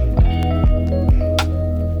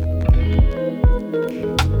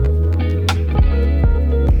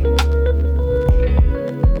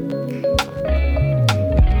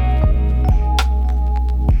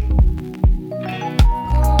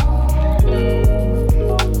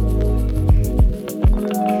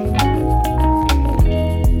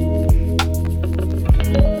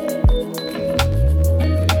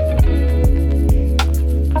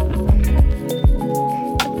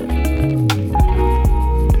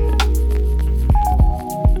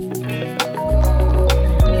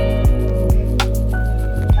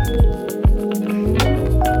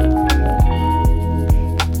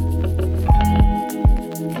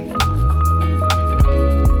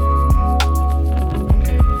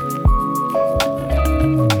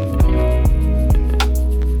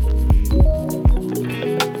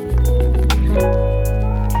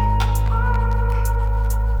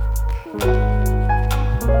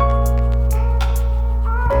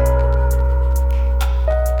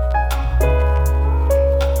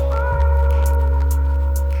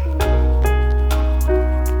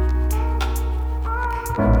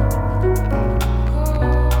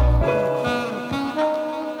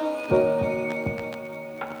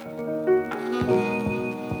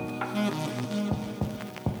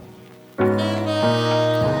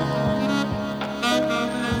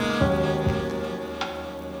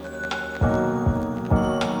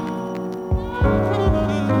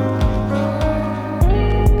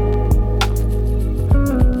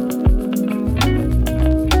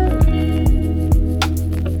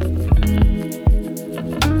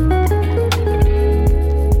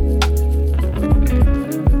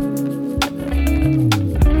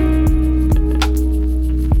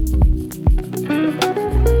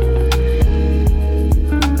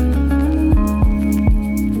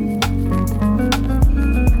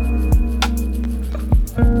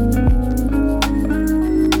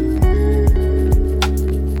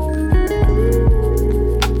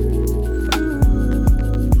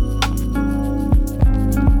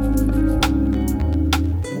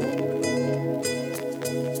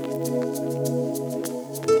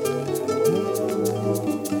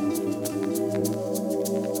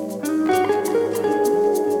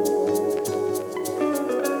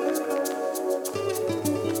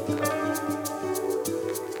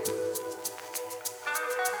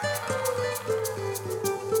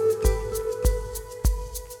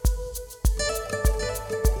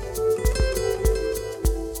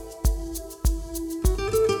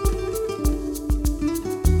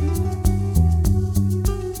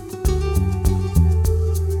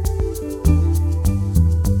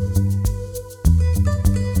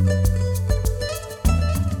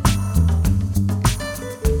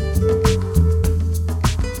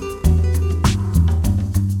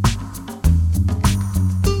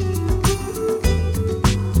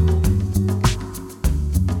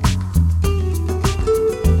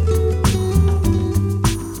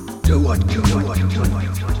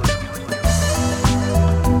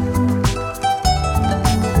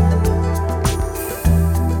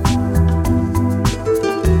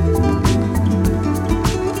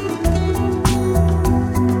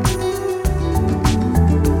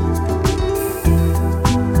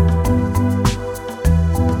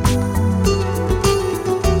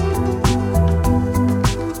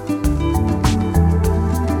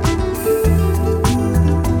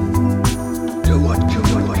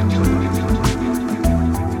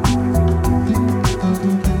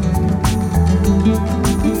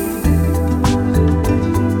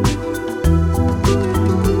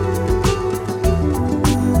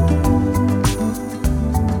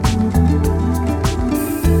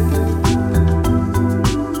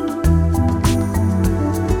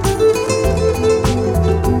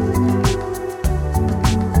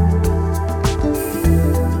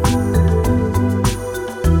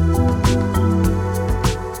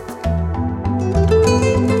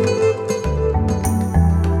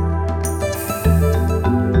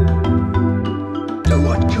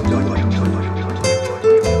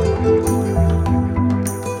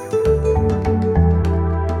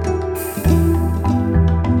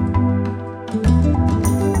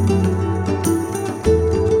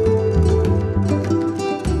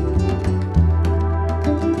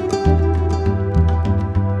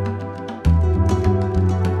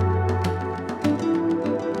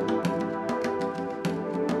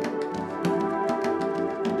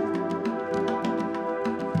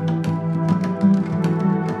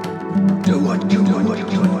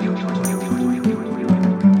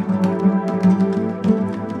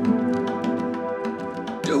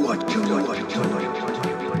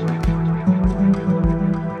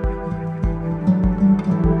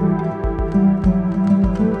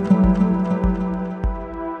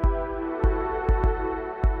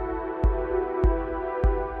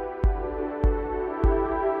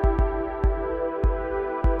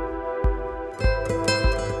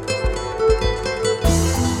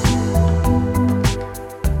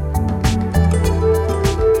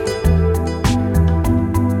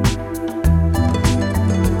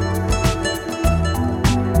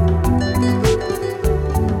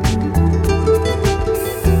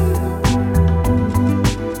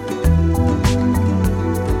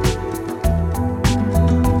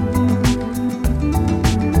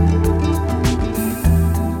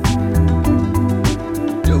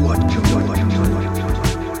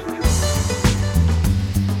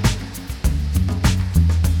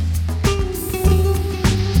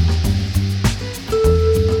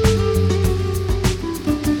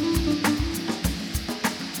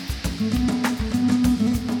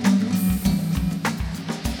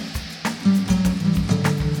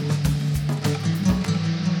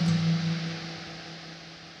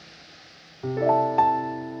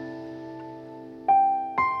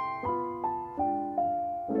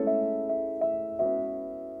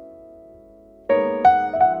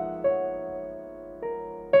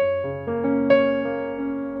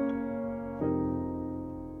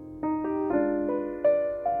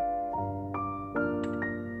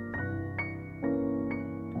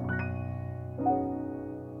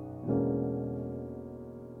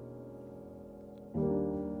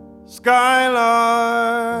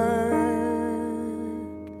 Skylark,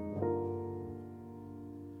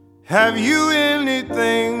 have you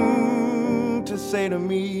anything to say to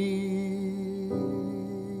me?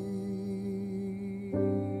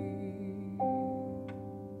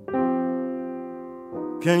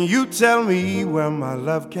 Can you tell me where my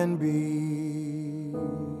love can be?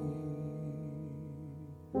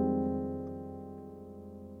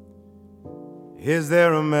 Is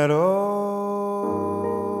there a meadow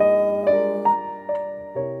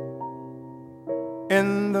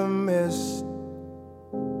in the mist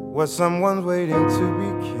where someone's waiting to be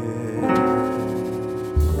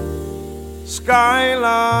kissed?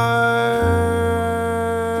 Skylark,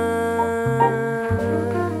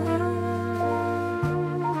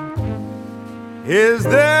 is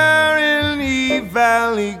there any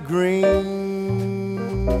valley green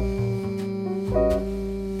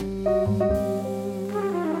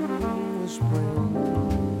spring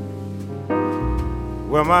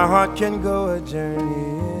where my heart can go a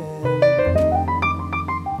journey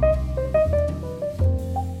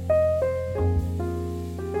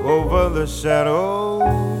over the shadows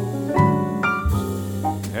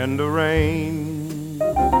and the rain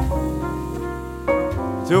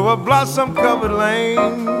to a blossom-covered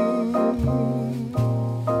lane,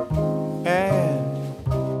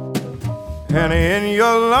 and in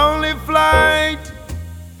your lonely flight,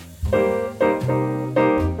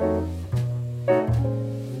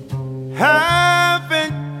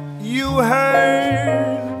 haven't you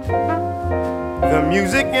heard the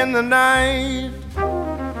music in the night?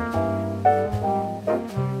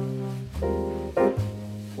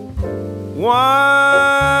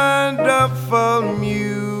 Wonderful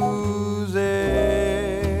music,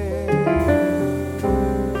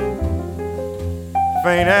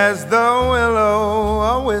 faint as the willow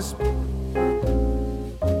a wisp,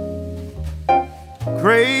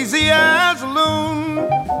 crazy as a loon,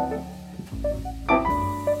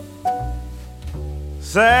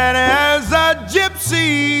 sad as a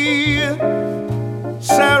gypsy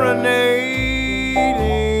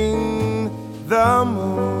serenading the moon.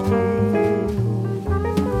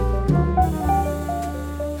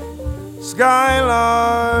 Skylark,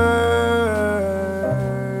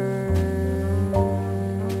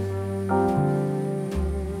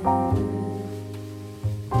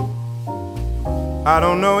 I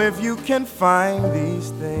don't know if you can find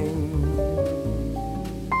these things,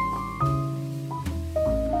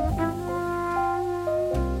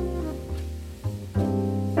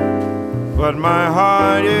 but my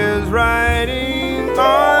heart is riding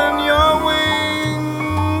on your wings.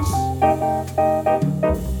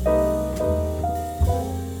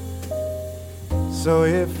 So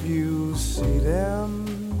if you see them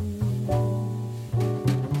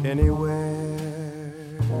anywhere,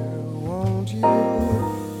 won't you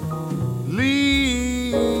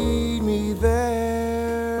lead me there?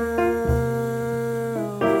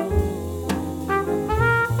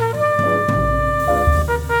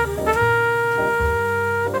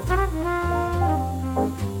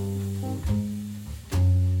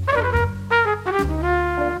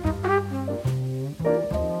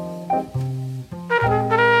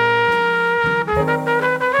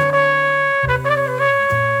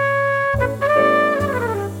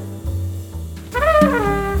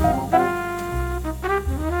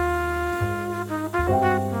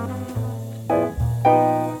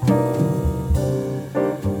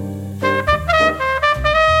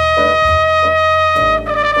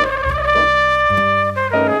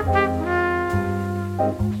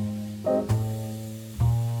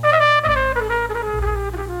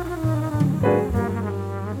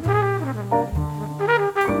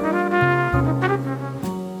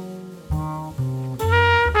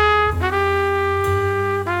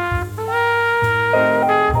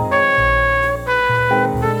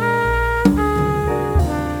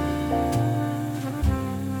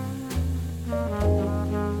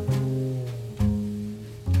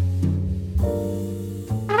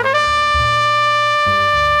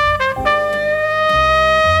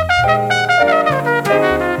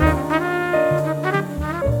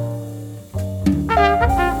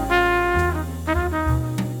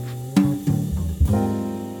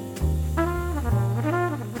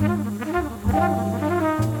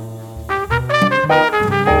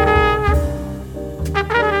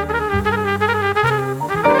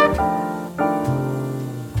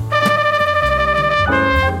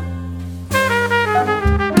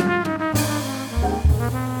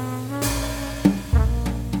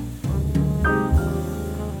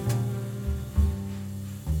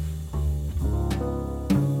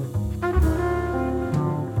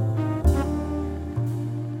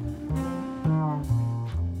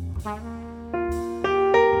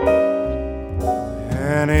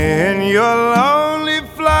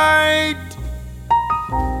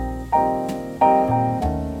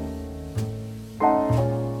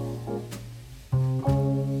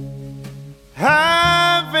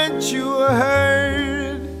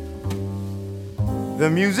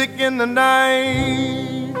 music in the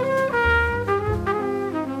night.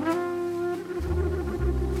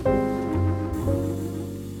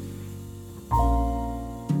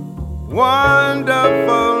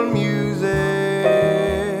 Wonderful music,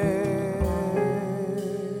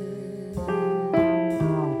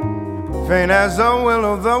 faint as a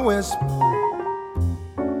will-o'-the-wisp,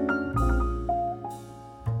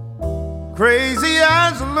 crazy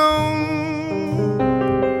as a loon,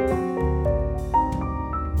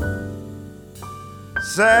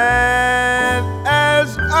 sad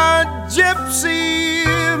as a gypsy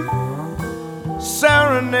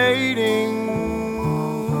serenading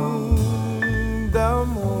the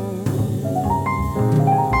moon.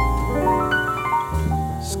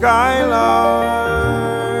 Skylark,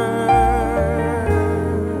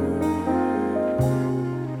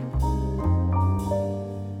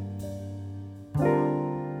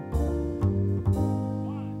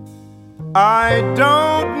 I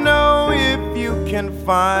don't know if you can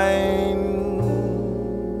find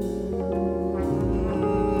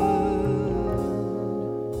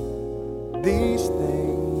these things.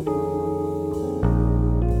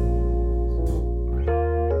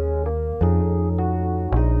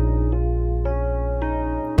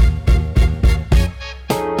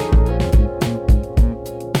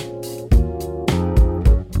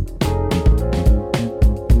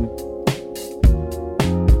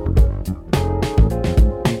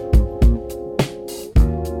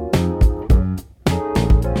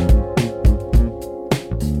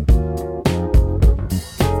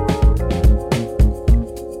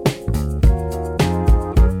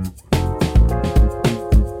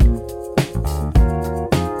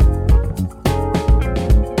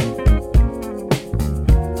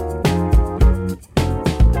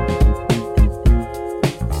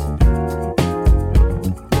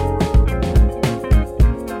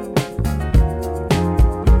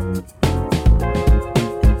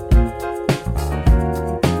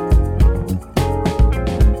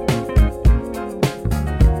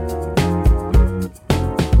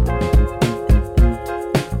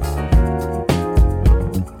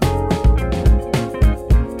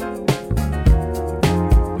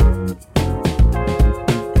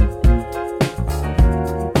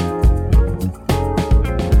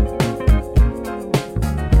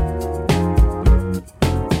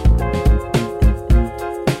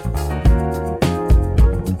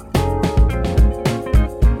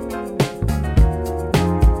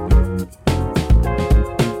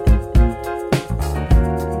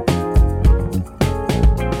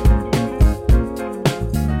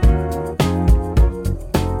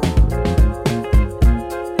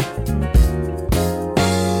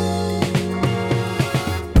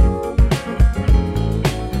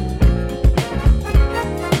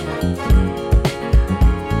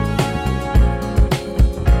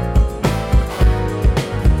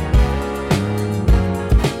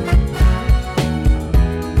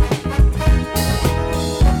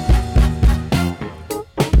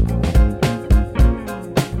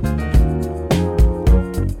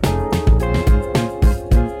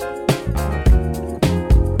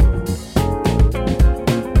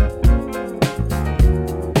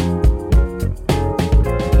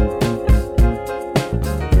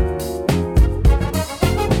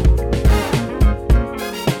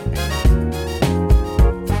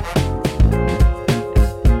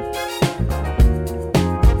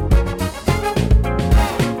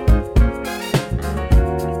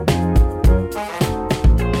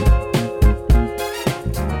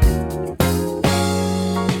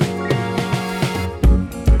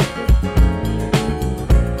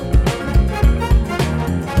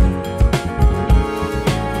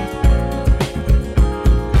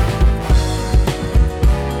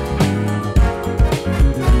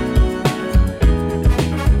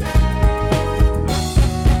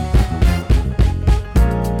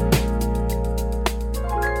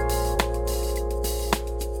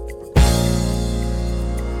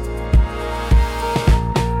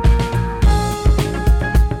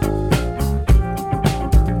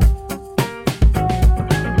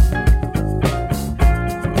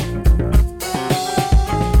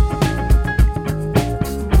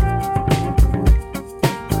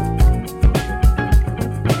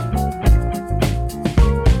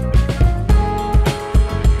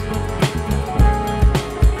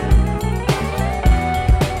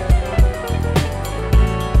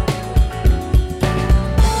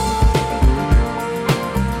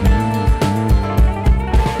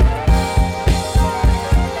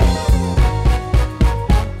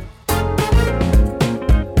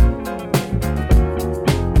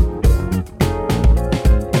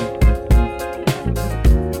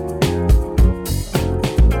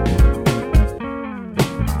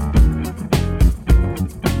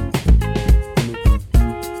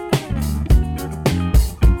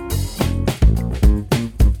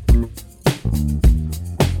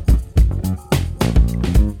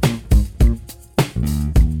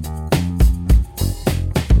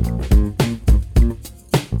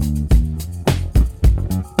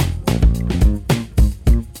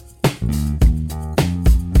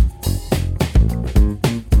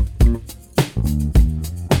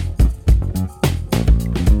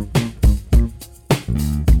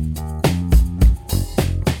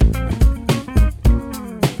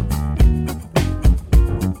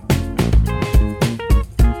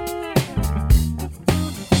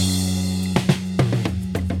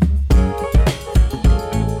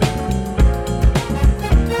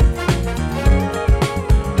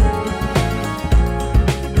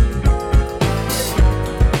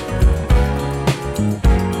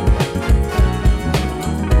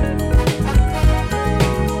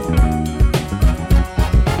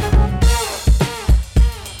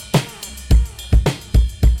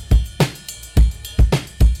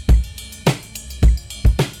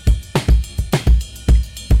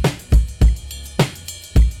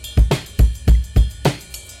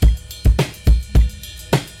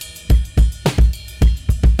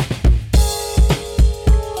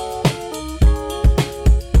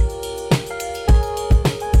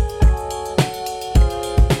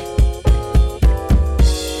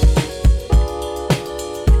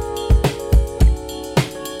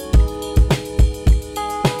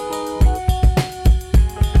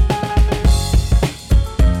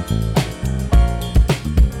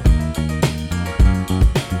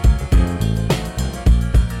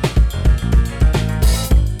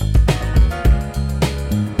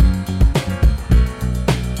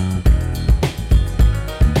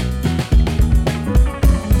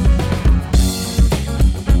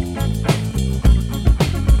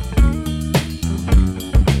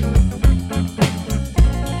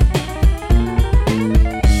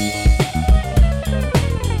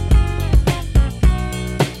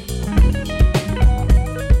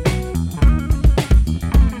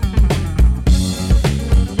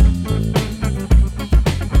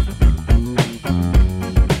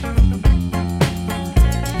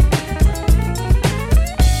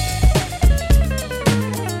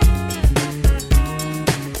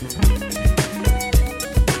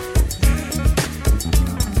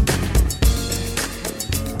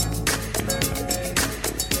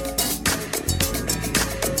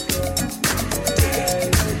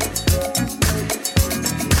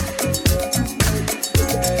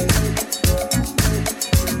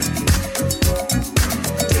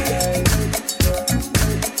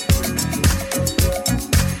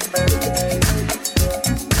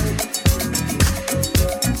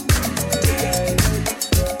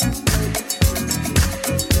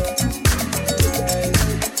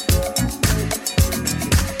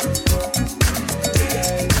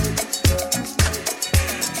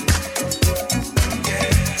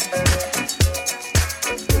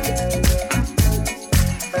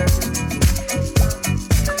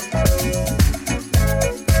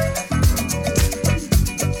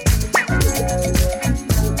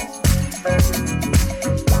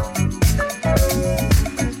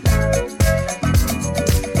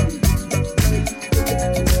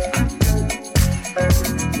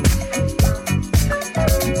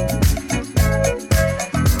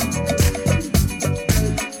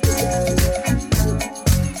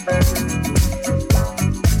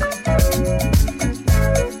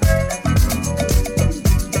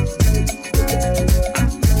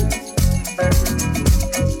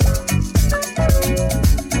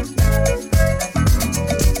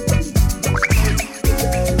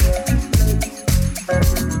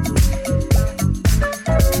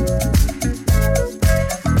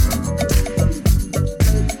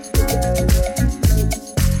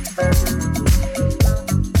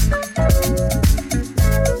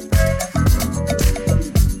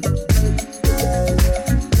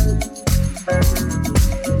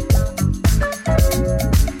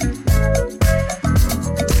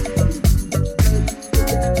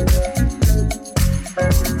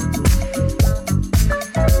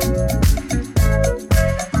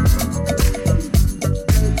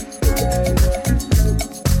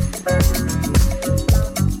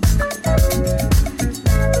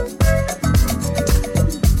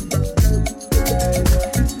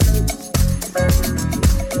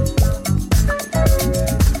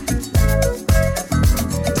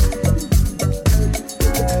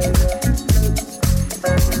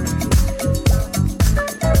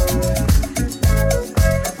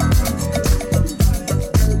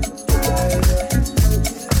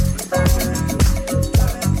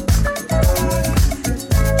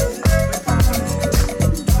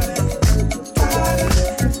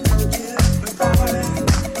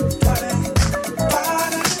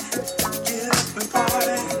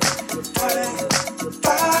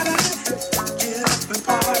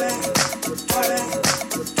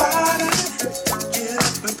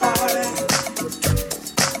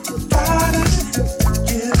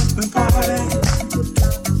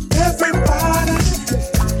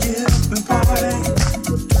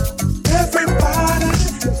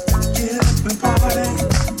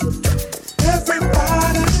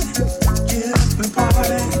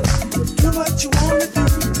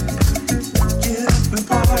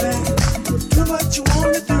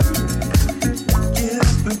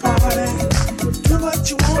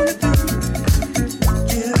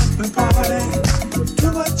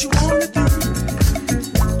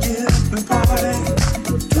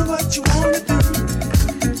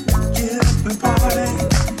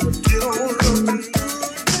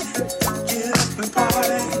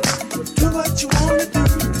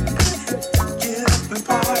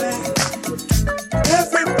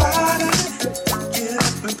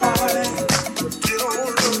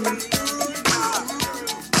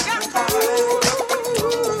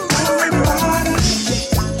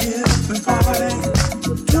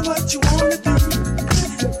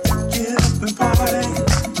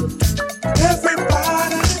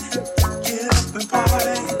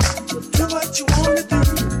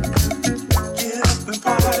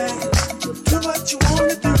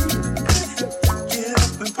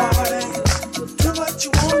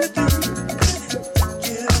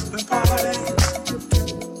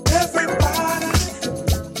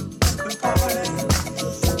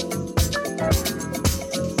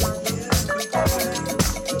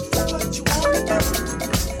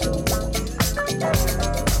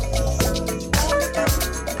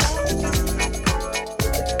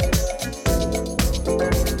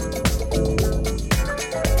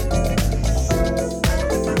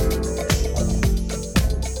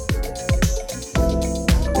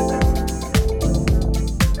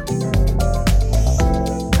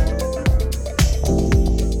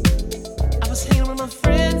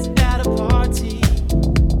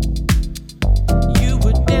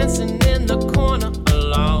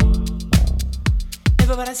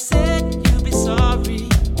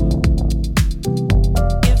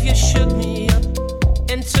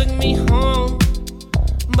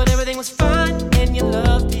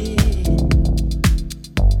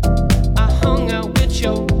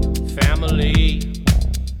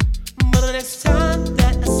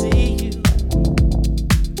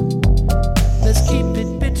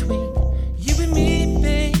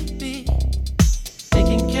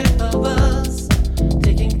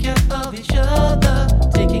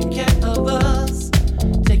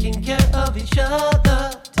 each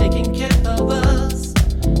other, taking care of us,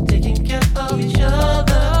 taking care of each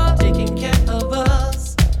other, taking care of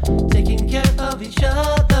us, taking care of each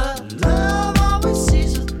other. Love always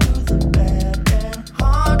sees us through the bad and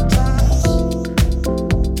hard times.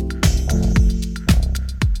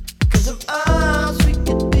 'Cause of us, we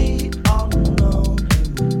could be all alone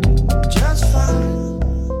and we do just fine.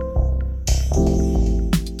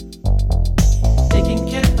 Taking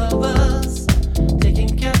care of us, taking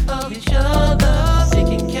care of each other.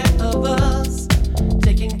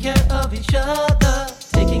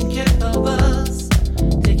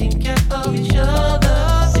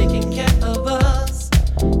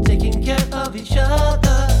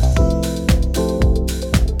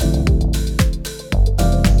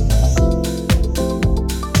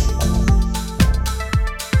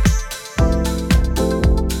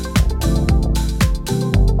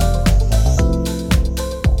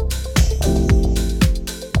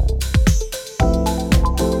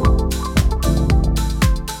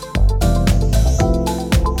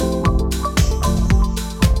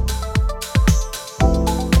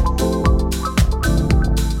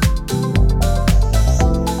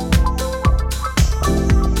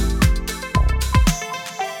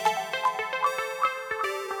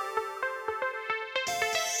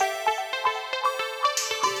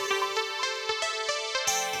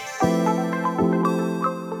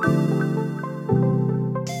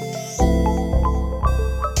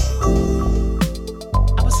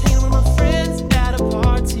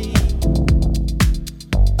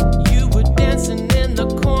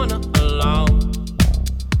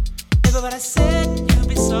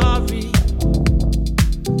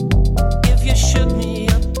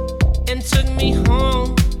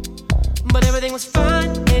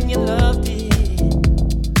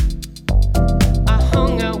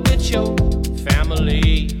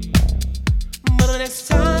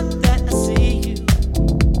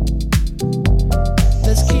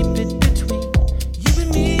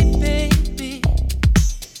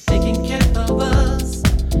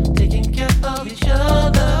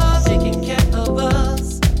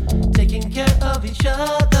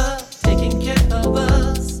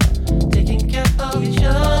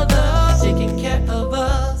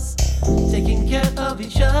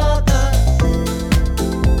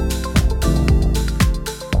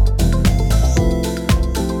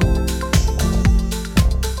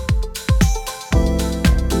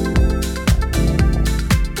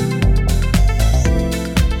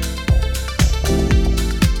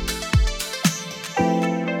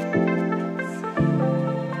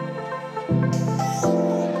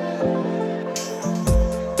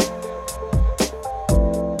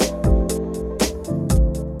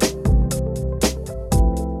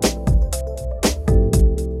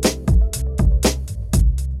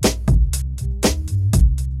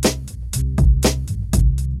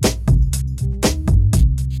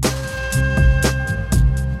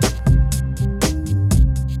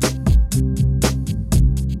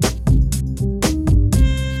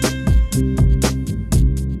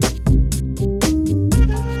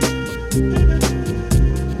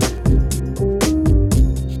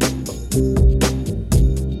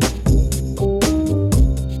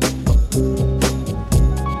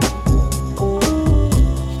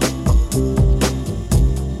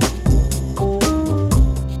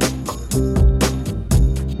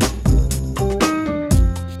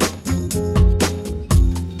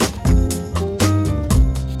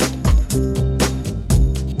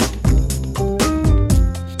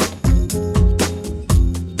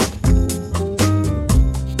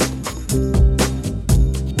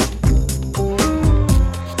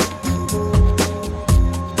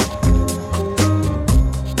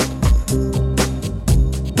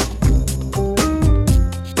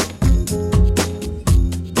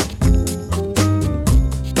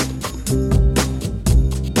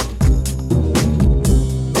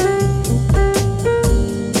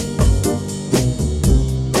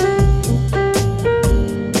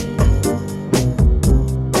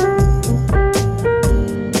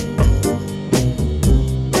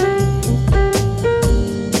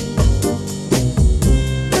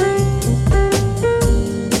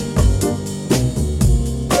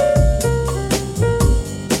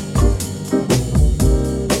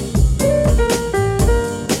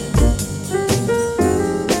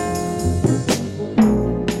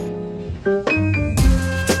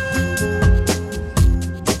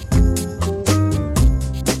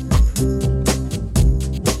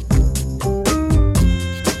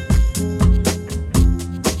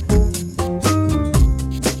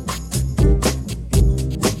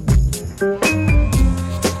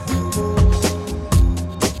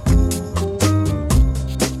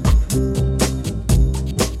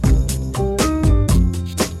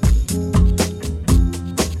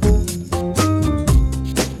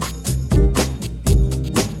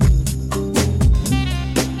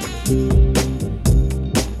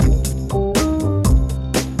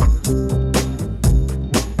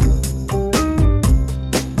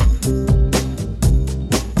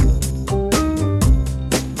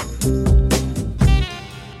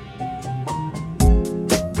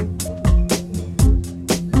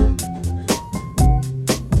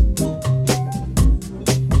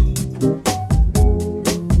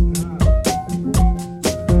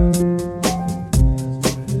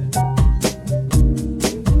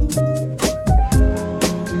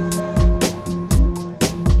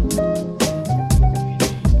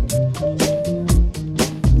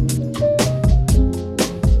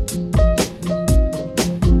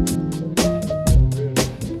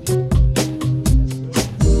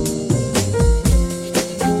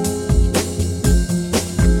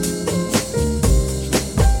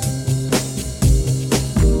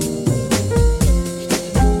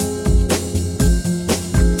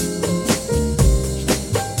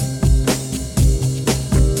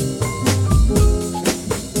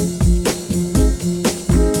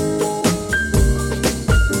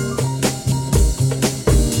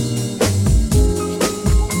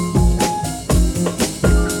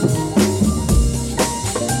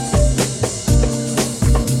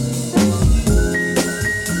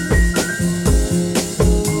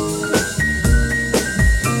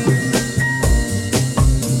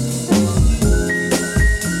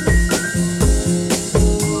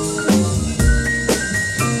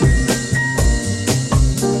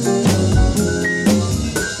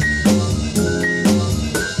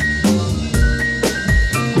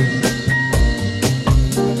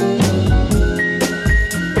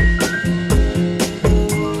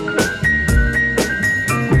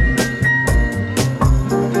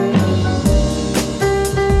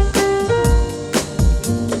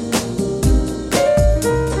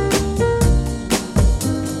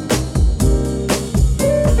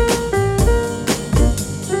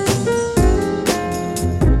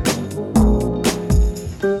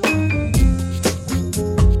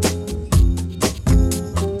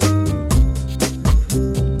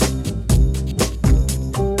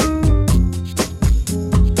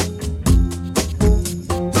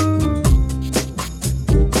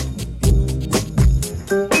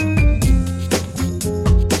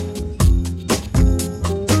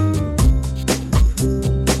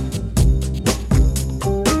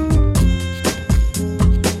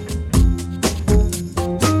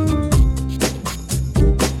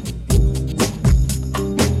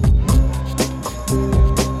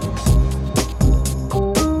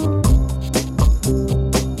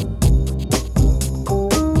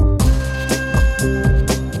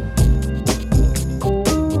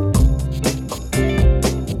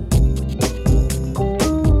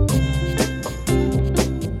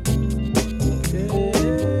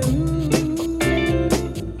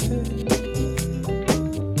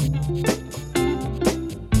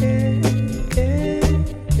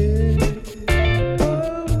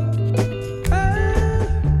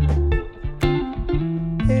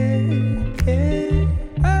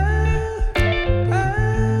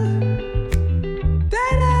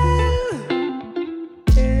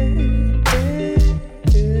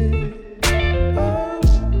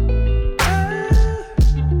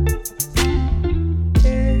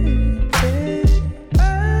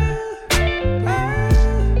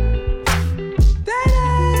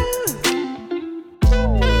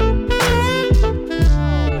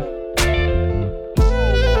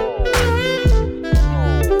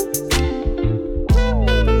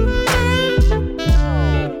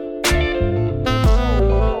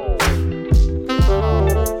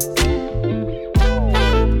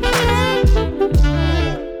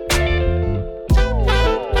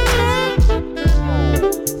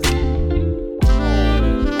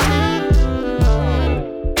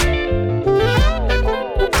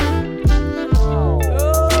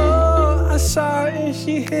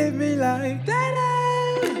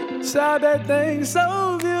 Saw that thing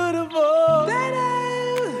so beautiful.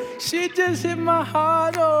 She just hit my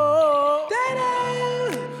heart, oh.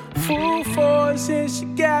 Full force and she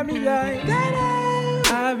got me like.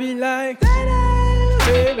 I be like,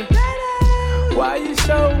 baby, why you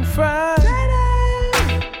so fine?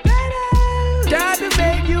 Got to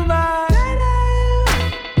make you mine.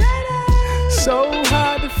 So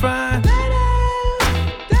hard to find.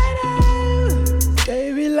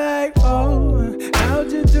 They be like, oh, how'd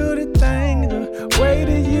you do the thing? The way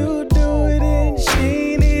that you do it and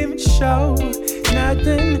she ain't even show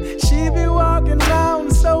nothing. She be walking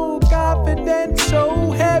around so confident,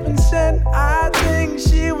 so heaven sent. I think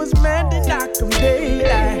she was meant to knock them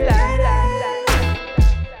daylight.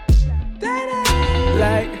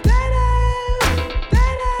 Like,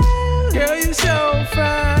 girl, you so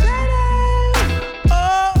fine.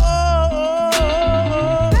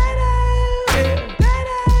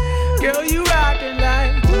 Girl, you rockin'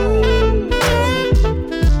 like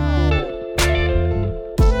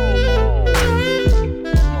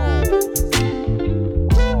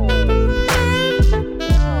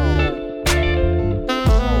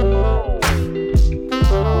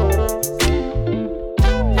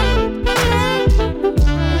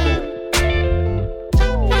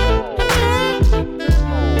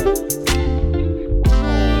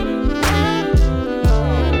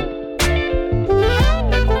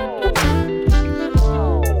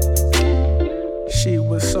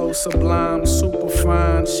sublime, super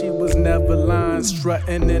fine. She was never lying,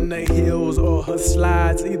 strutting in the heels or her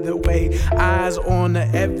slides. Either way, eyes on her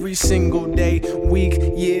every single day, week,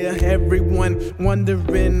 year. Everyone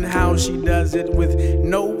wondering how she does it with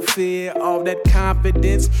no fear. All that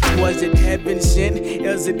confidence, was it heaven sent?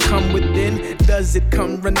 Does it come within? Does it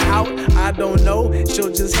come run out? I don't know.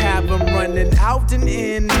 She'll just have them running out and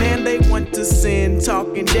in. Man, they want to sin,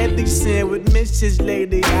 talking deadly sin with Mrs.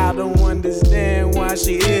 Lady. I don't understand why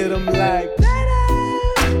she hit them like.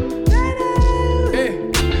 Hey,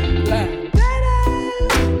 like.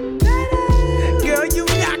 Girl, you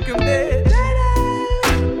knock 'em dead.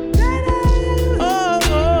 Oh,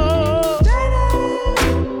 oh,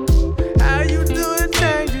 oh. How you do the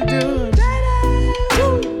things you do?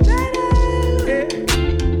 Yeah,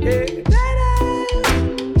 yeah.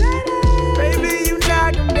 Baby, you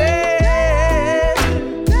knock 'em dead.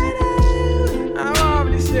 I'm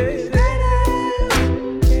already said.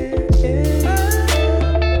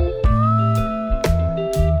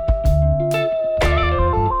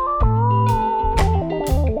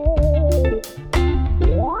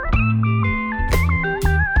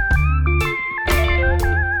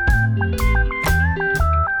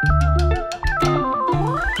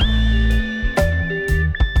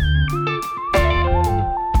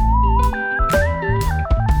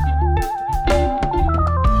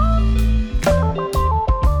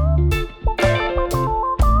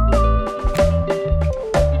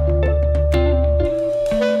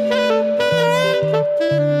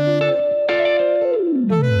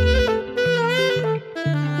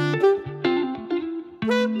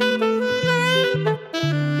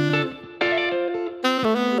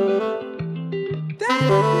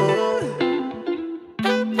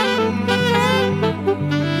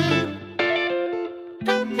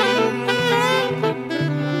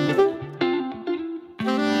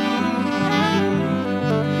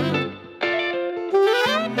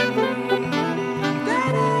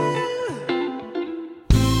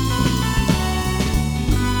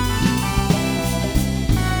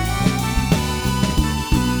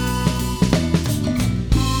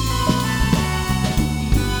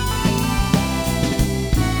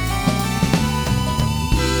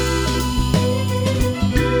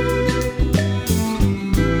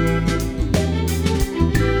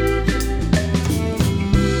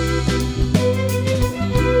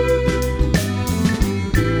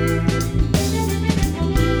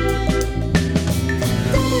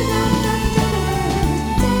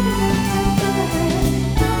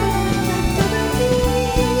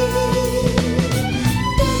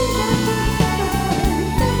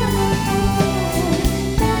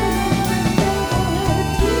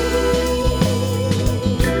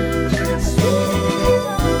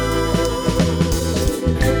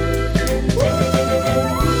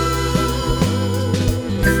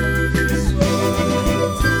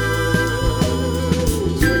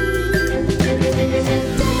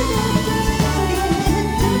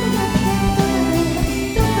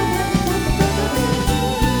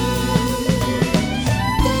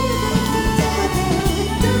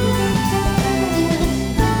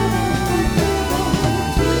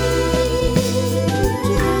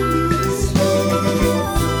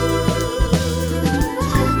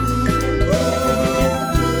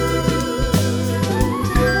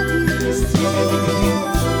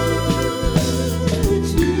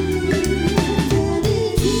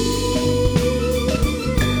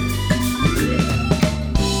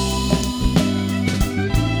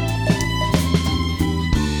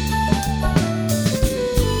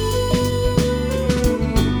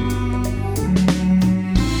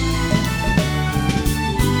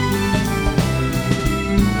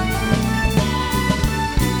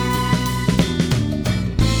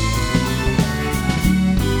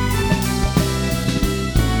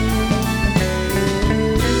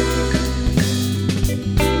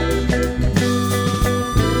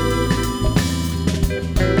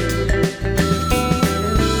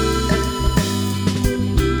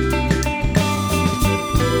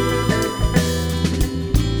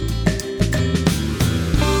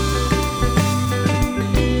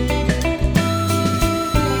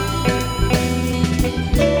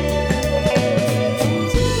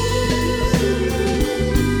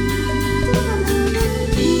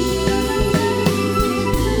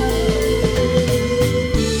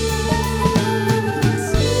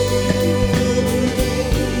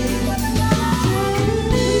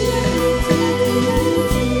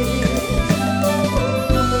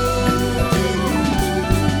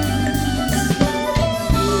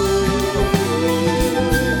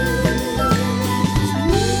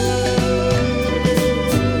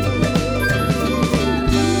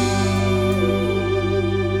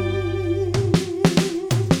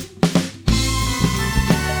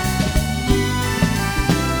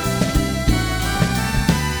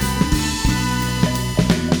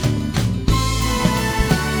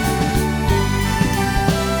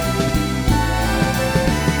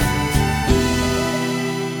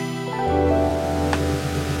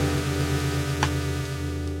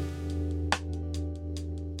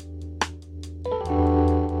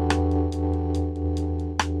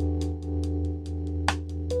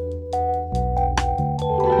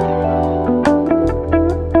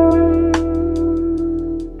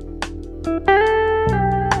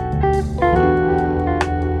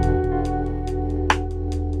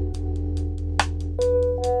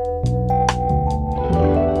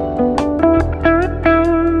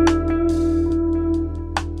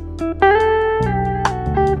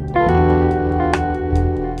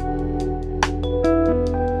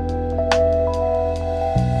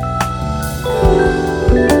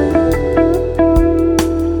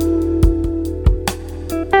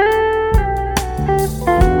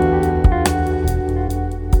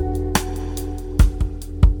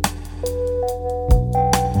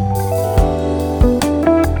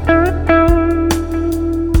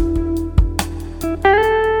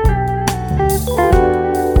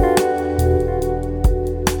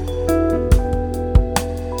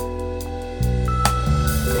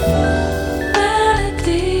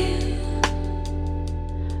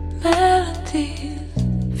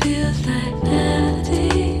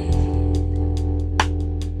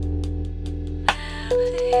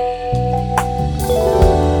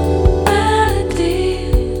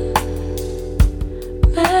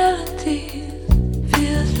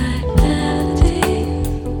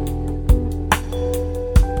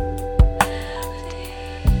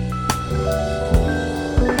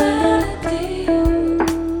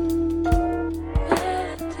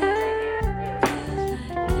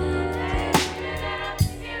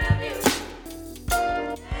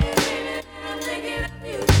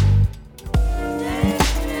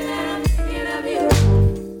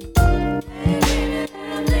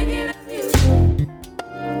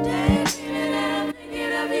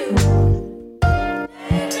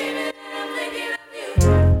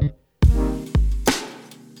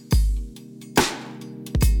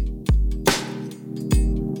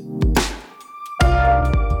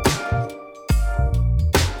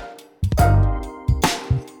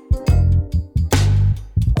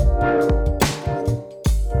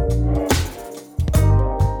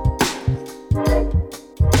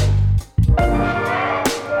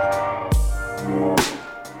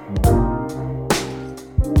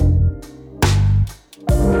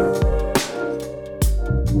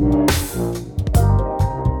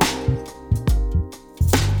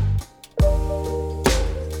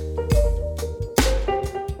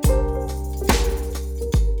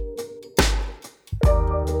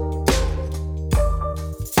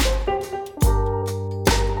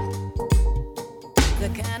 The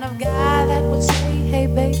kind of guy that would say, hey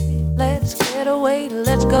baby, let's get away,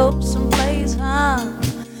 let's go someplace, huh?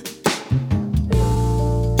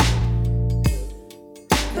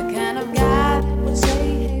 The kind of guy that would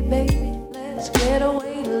say, hey baby, let's get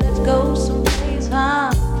away, let's go someplace,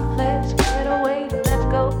 huh? Let's get away, let's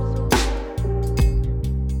go someplace.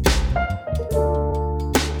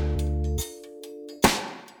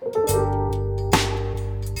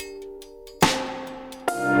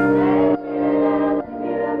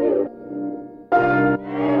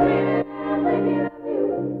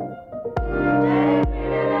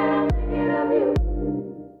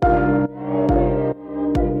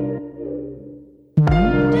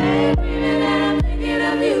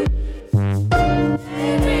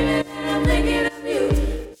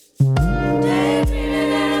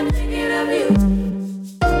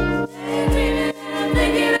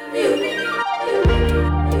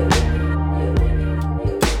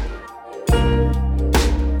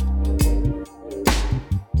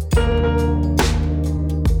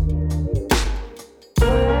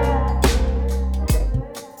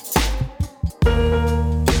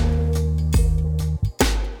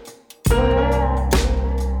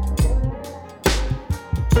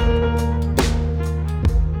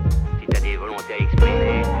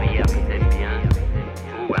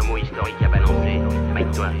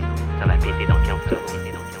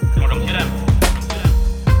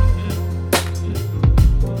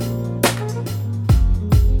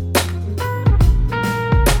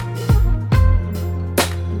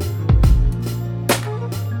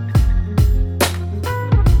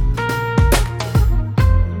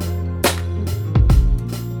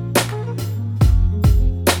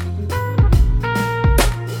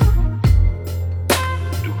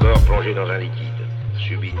 Dans un liquide.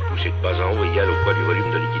 Subit une poussée de bas en haut égale au poids du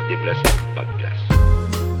volume de liquide déplacé. Pas de glace.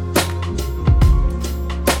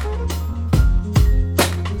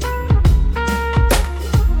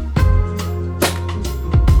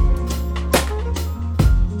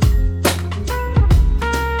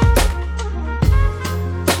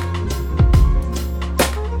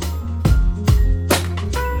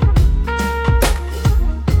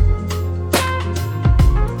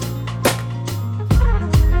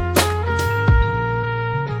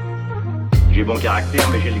 J'ai bon caractère,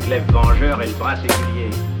 mais j'ai le glaive vengeur et le bras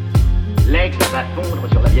séculier. L'aigle va fondre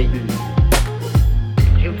sur la vieille buse.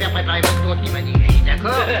 Je vais vous faire préparer votre compte, il m'a dit, je suis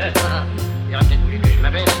d'accord. Il aurait peut-être voulu que je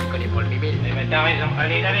m'abaisse, je connais pas le bébé. Mais t'as raison,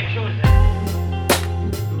 allez, la même chose.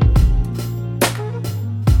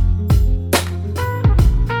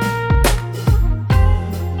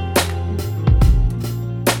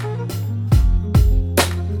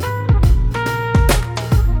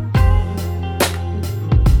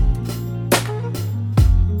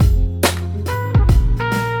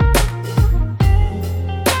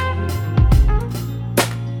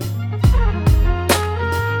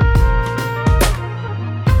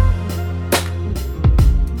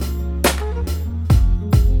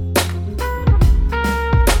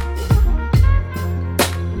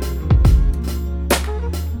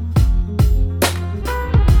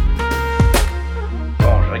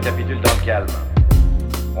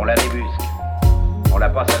 On la débusque, on la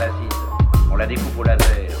passe à l'acide, on la découpe au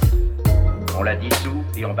laser, on la dissout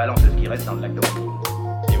et on balance ce qui reste dans le lac d'eau.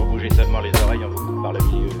 Si vous bougez seulement les oreilles, on vous coupe par le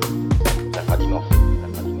milieu. Ça fera 10 morceaux.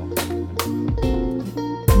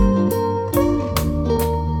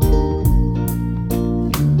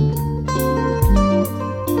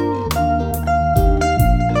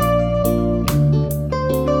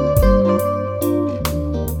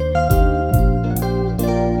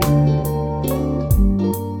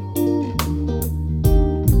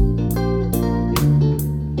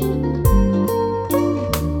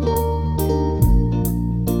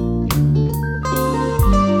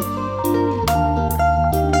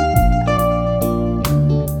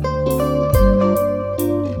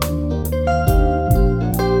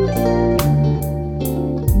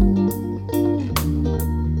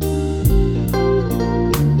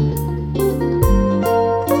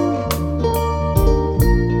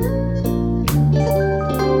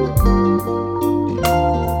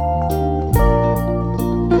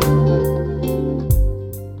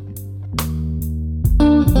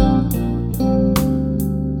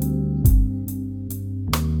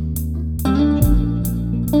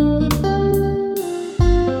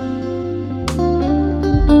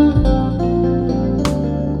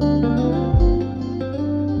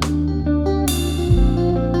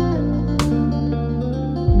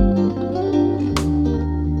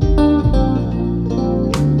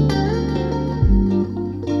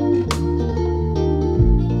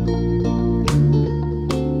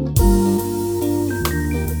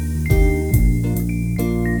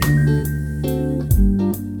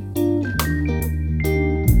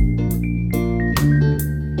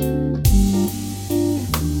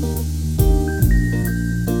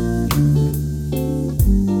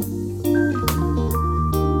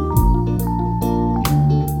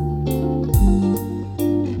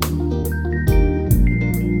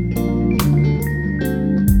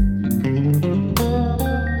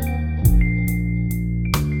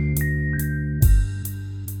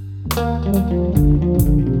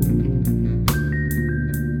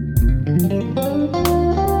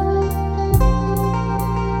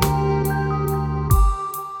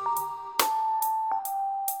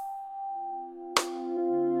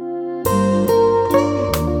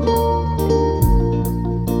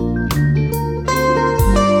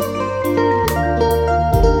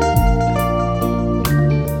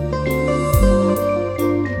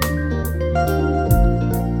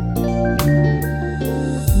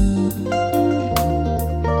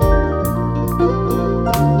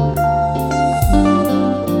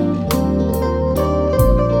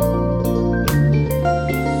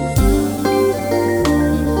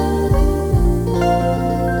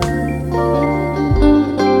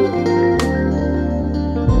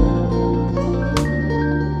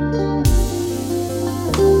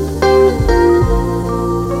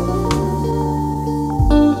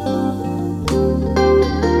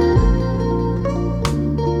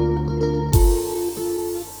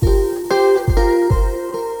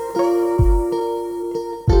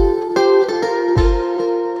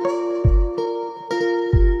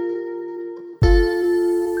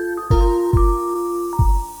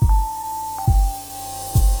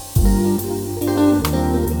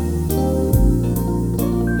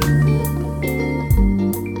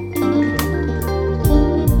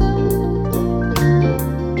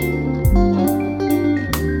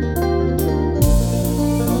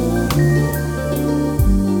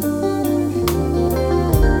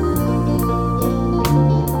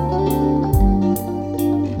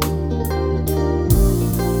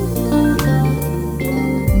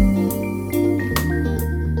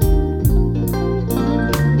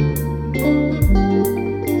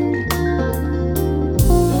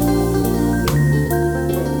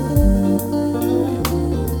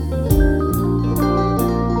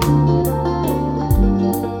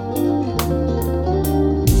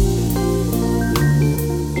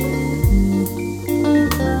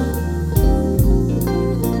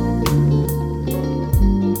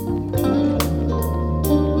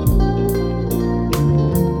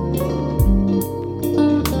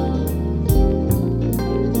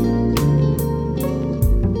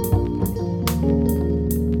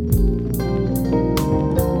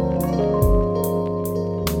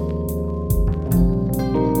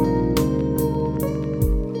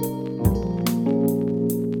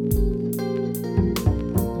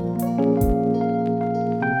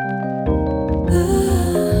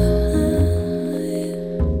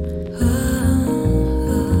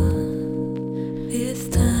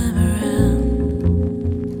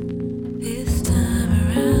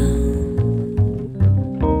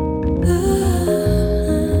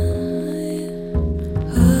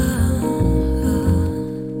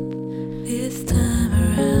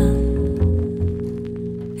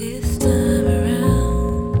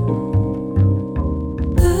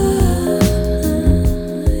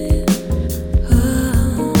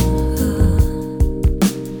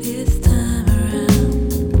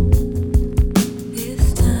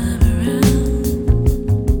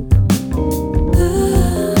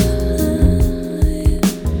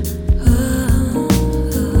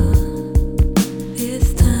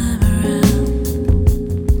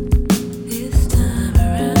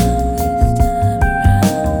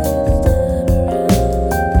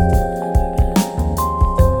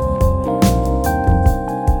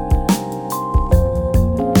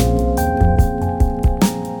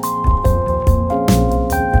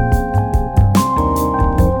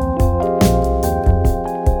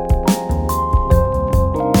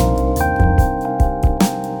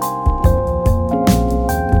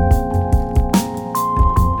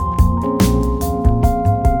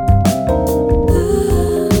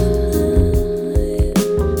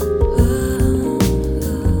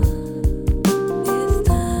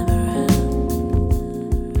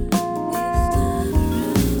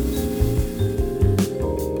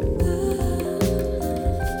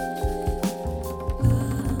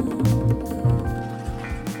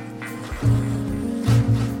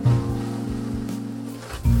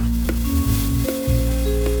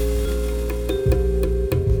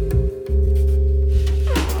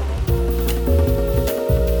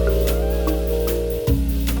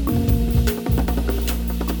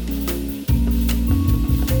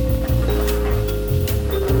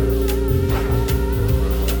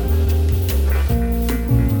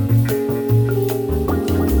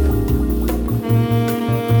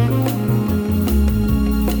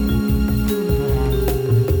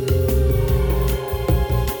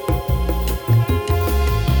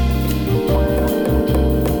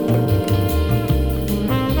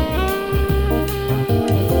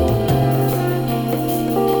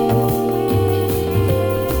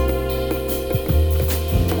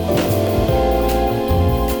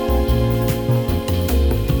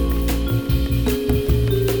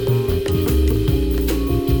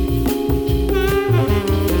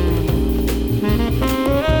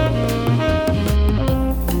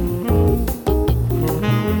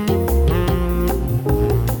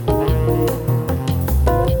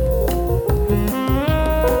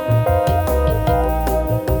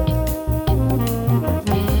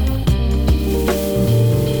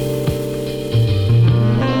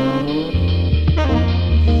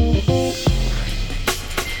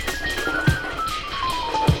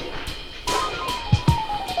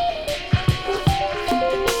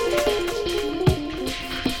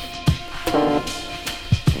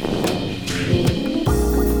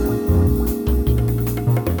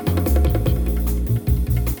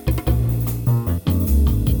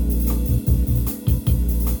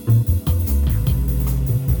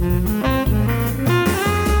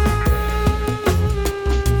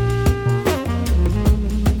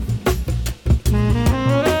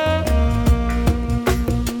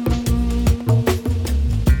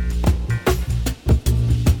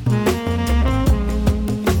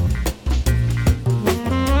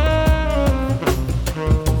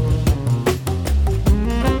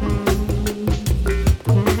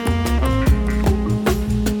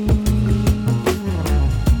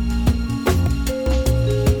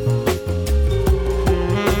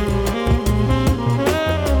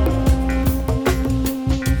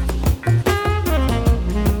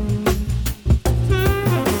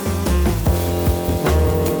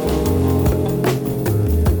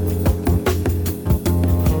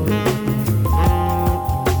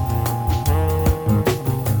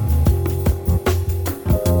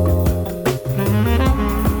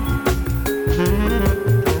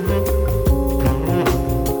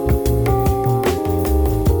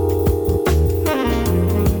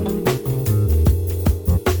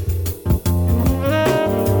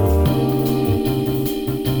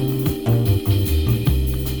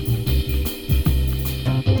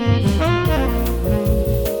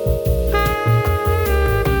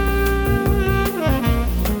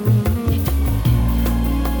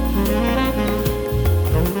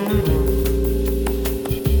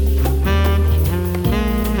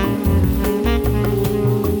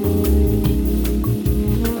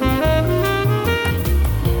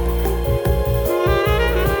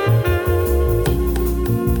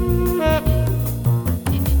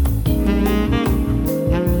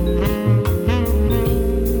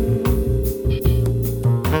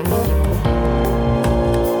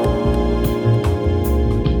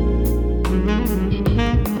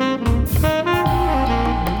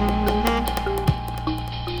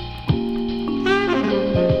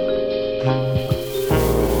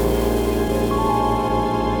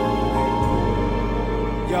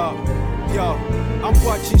 Yo, I'm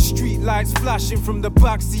watching street lights flashing from the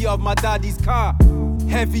backseat of my daddy's car.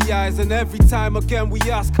 Heavy eyes, and every time again we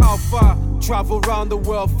ask how far. Travel round the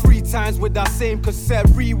world 3 times with that same cassette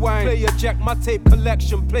rewind. Play eject my tape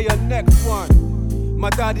collection, play a next one. My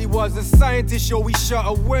daddy was a scientist, yo, we shot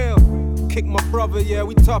a whale. Kick my brother, yeah,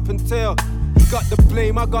 we top and tail. He got the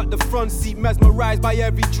blame, I got the front seat. Mesmerized by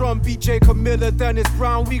every drum beat. Jacob Miller, Dennis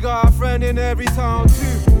Brown, we got a friend in every town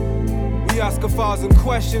too. We ask 1,000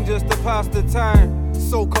 questions just to pass the time.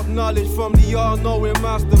 Soak up knowledge from the all-knowing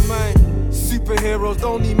mastermind. Superheroes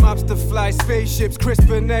don't need maps to fly. Spaceships, crisp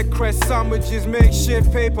and egg crest sandwiches,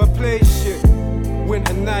 makeshift paper plate shit.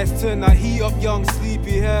 Winter nights turn that heat up, young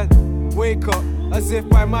sleepyhead. Wake up, as if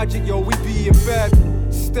by magic, yo, we be in bed.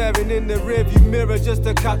 Staring in the rearview mirror just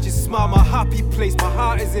to catch his smile. My happy place, my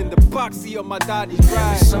heart is in the backseat of my daddy's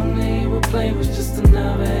ride. Someday we'll play was just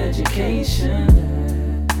another education.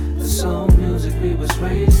 The soul music we was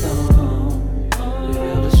raised on. We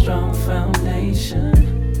built a strong foundation.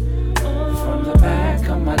 From the back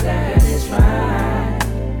of my daddy's ride.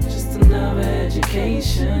 Just another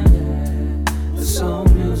education. The soul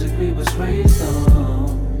music we was raised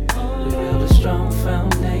on. We built a strong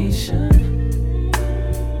foundation.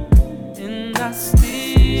 And I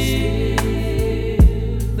still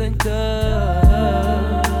think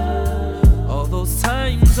of all those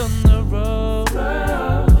times on the road.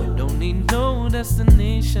 Don't need no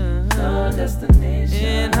destination.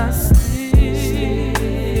 And I still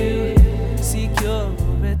seek your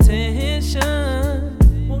attention.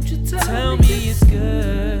 Won't you tell me it's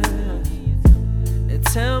good? And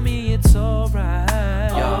tell me it's alright.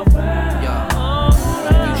 You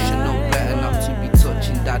should know better not to be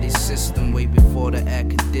touching daddy's system. Way before the air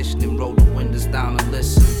conditioning, roll the windows down and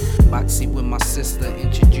listen. Backseat with my sister,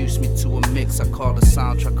 introduced me to a mix. I call the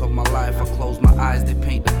soundtrack of my life. I close my eyes, they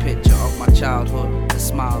paint the picture of my childhood. The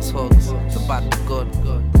smiles, hugs, the bad, the good,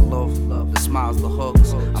 the love, the smiles, the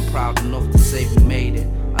hugs. I'm proud enough to say we made it.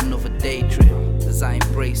 Another day trip, as I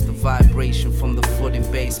embrace the vibration from the flooding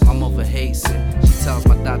bass. My mother hates it. She tells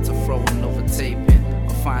my dad to throw another tape in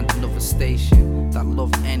or find another station. That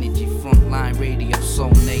love energy, frontline radio,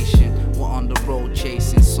 soul nation. We're on the road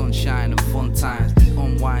chasing sunshine and fun times.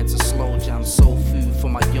 Unwind to slow jam, soul food for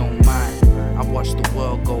my young mind. I watch the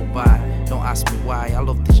world go by. Don't ask me why, I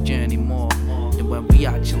love this journey more than when we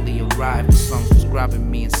actually arrived. The sun was grabbing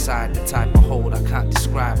me inside, the type of hold I can't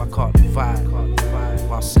describe. I caught the vibe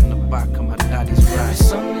whilst in the back of my daddy's ride.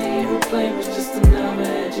 Someday we'll play was just another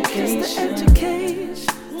education.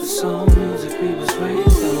 The soul music we was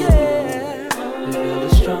raised on. We built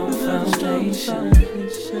a strong foundation.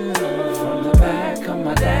 From the back of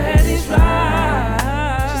my daddy's ride.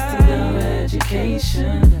 Just another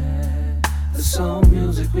education. The soul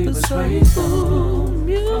music we was raised on.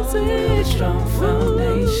 We built a strong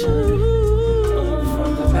foundation.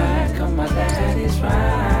 From the back of my daddy's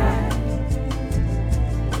ride.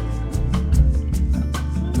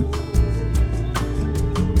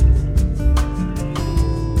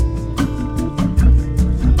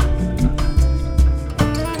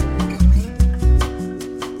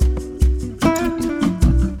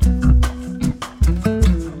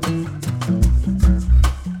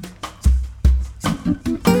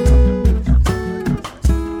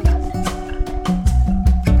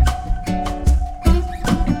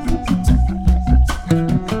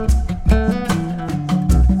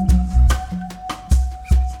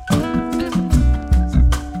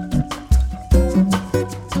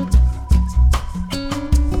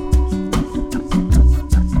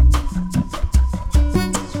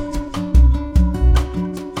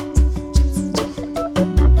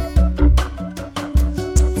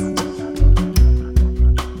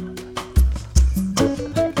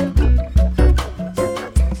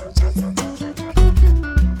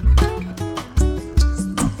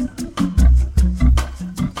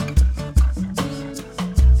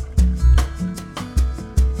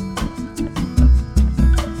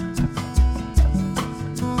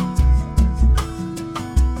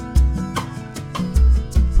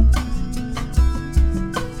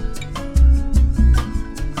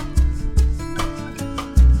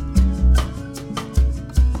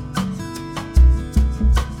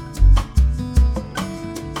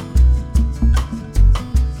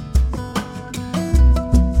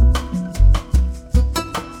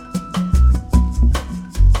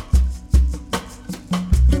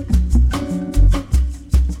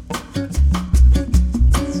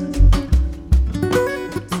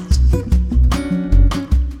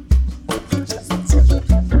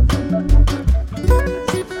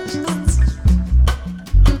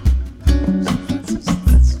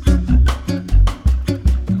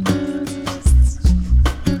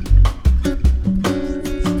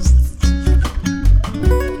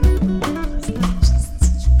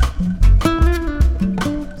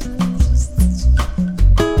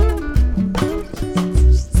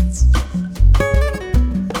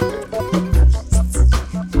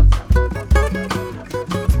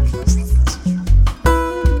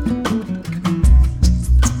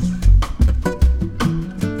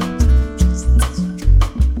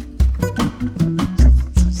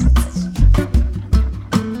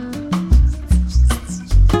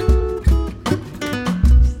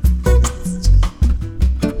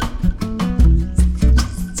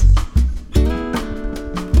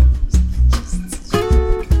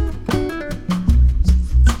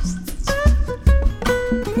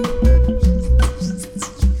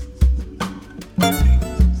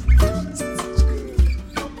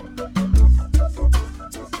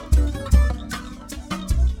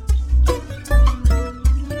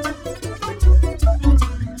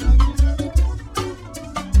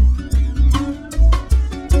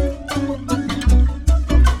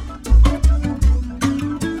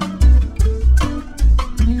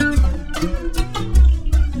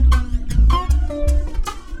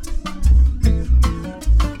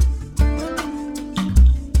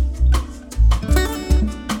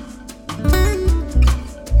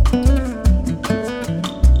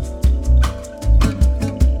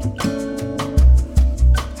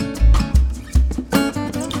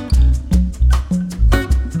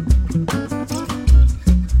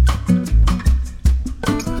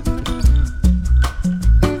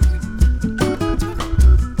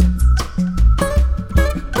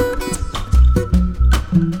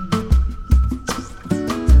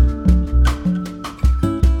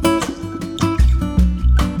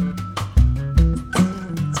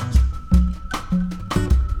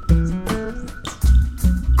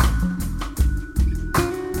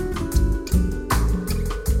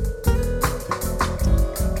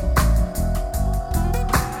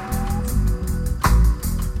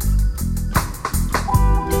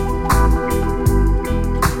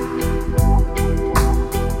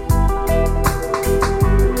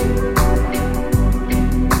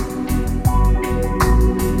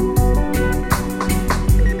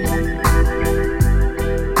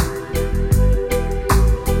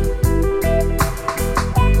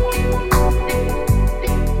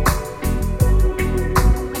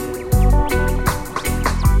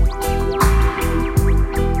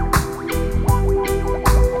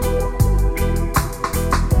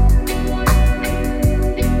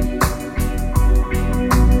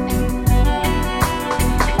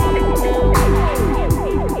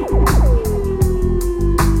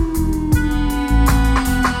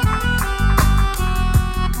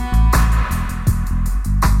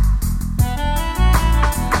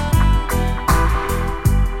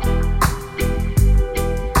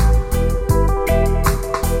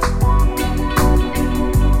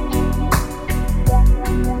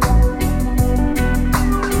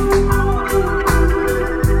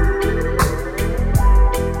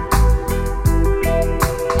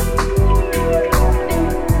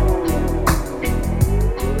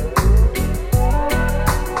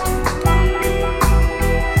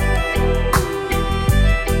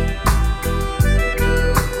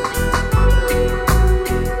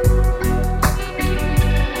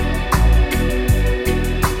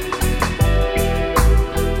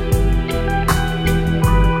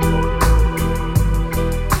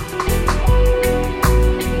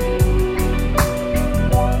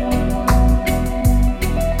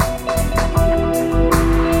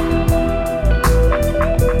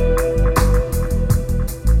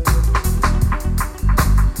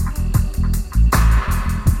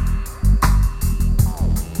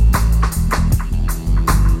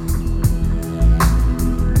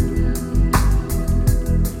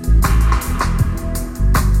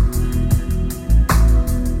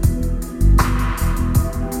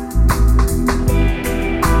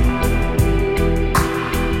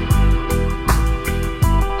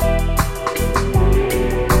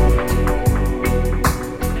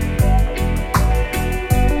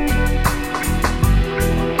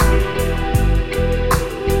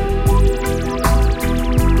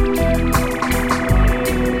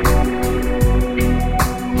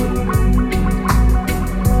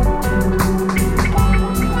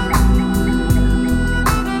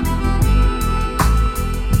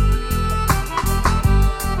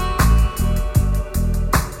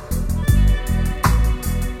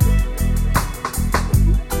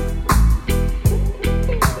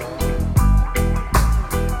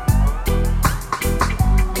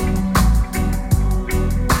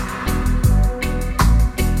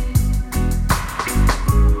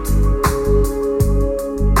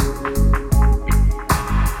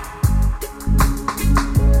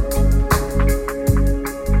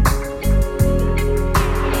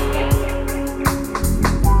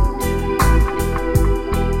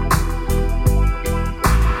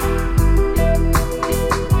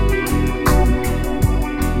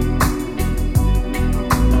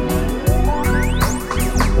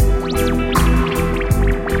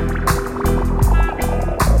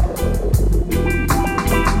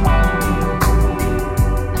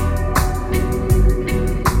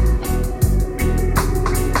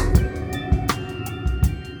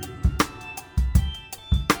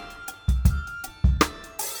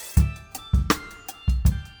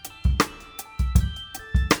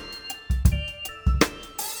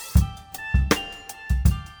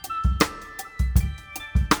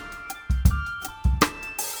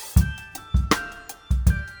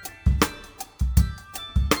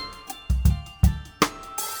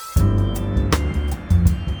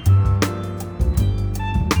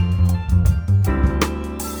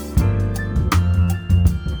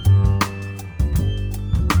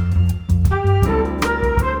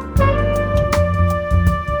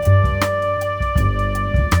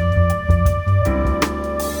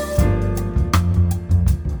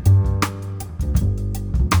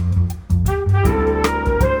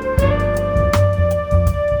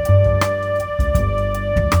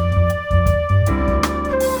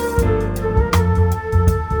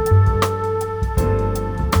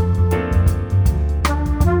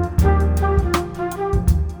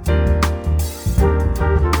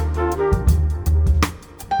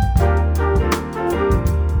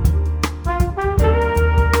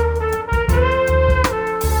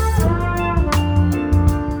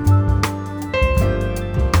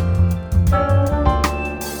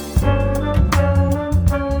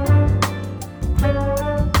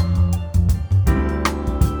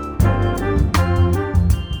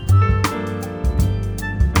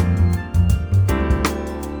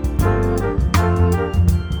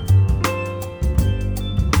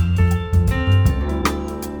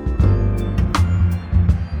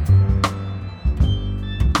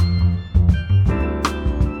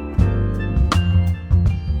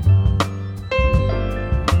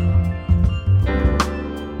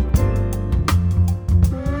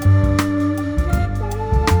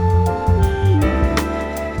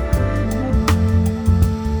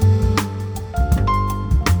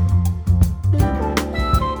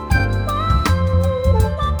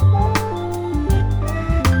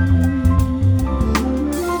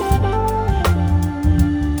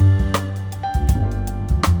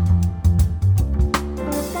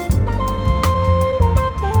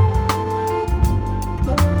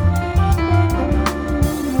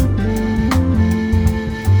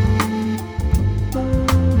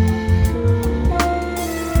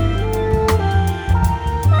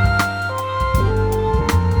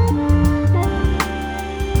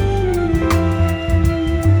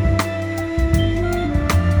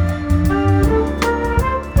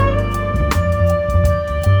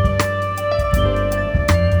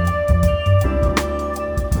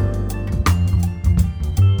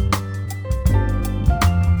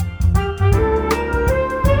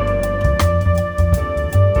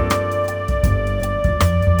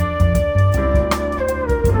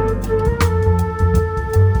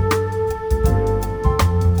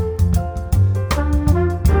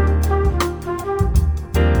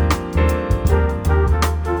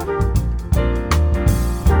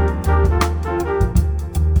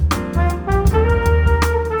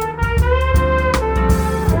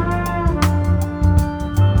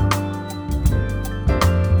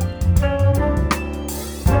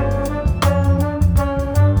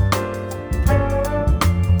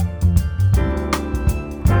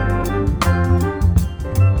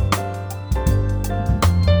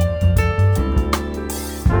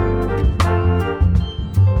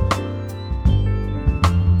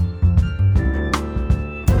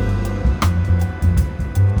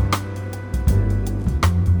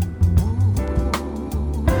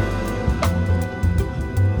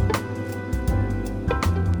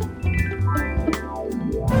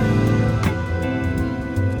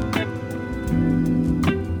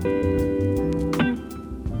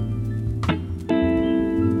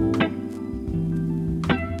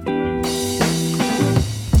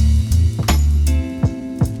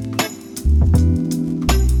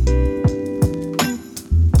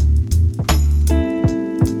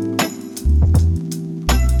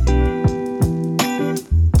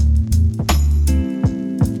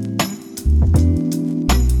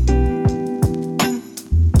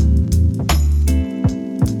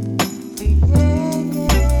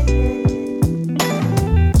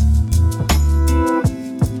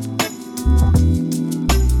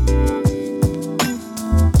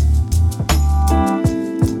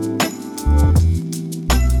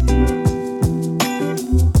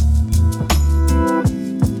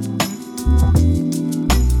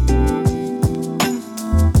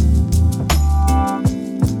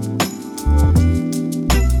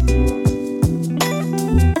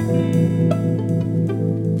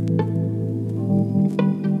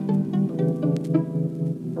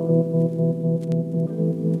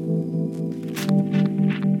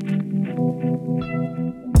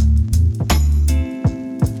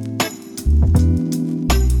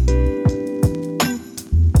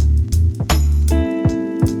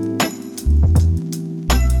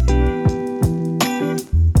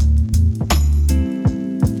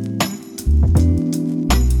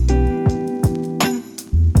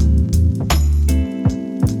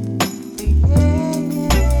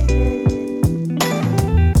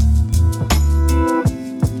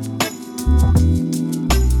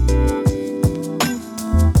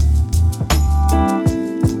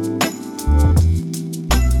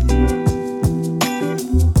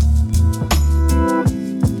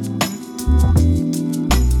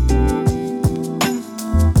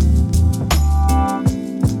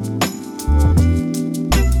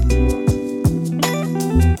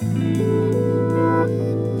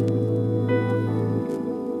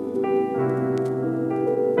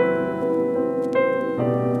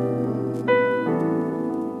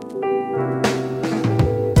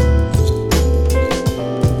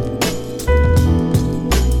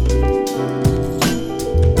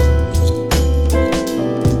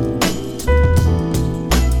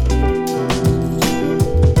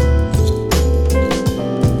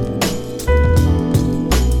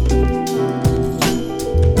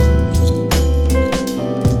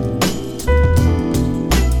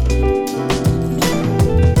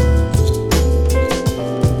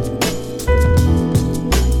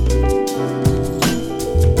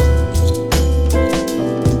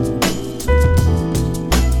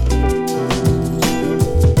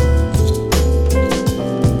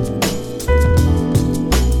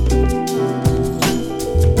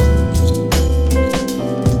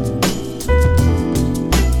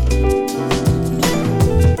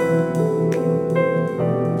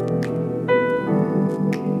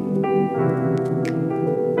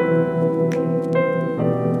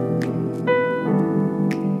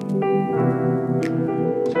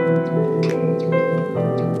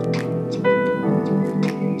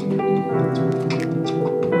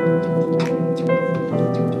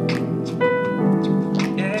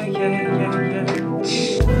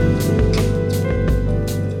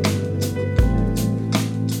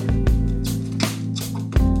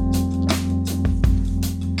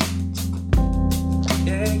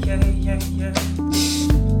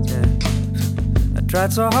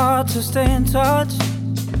 tried so hard to stay in touch.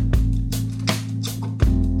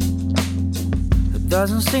 It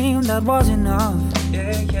doesn't seem that was enough.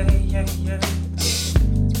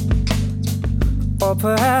 Or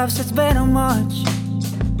perhaps it's better much.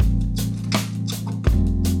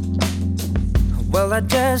 Well, I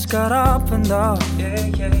just got up and off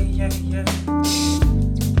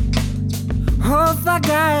of that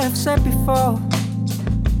guy I've said before,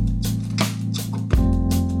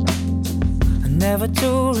 never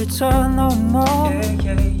to return no more.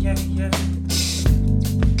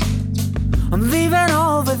 I'm leaving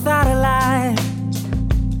all without a lie.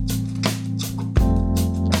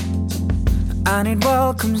 I need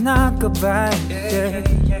welcomes, not goodbye.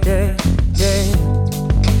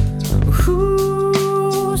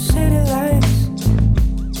 Ooh, city lights.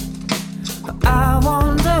 I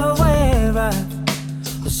wonder where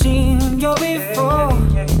I've seen you before.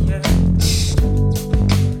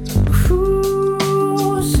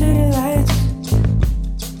 Ooh, city lights.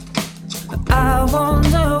 I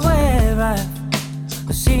wonder where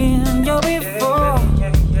I've seen you before.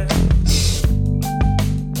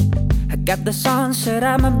 I got the sunset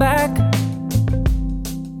at my back,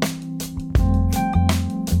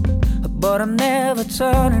 but I'm never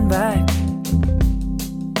turning back.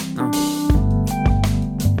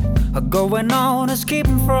 Going on is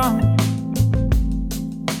keeping from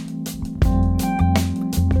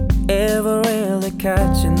ever really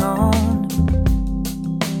catching on.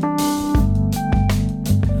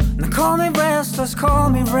 Now call me restless, call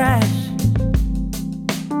me rash.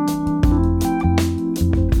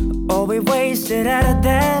 All we wasted at a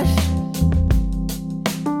dash.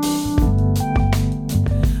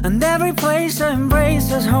 And every place I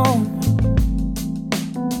embrace is home.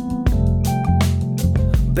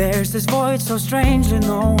 Bears this void so strangely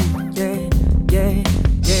known.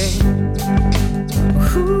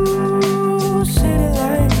 Ooh, city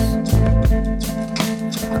lights.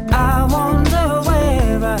 I wonder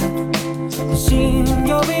where I've seen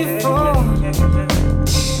you before.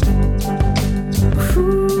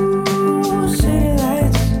 Ooh, city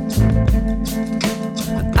lights.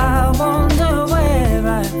 I wonder where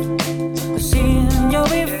I've seen you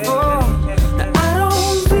before. I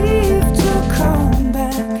don't leave to come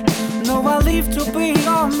back. No, I leave to be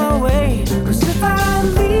on my way. 'Cause if I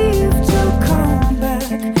leave to come back,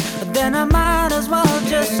 then I might as well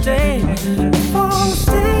just stay. If I'm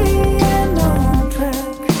staying on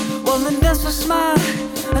track, well then this is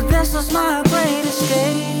my great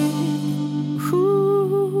escape.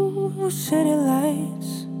 Ooh, city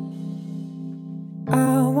lights.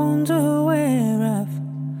 I wonder where I've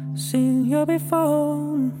seen you before.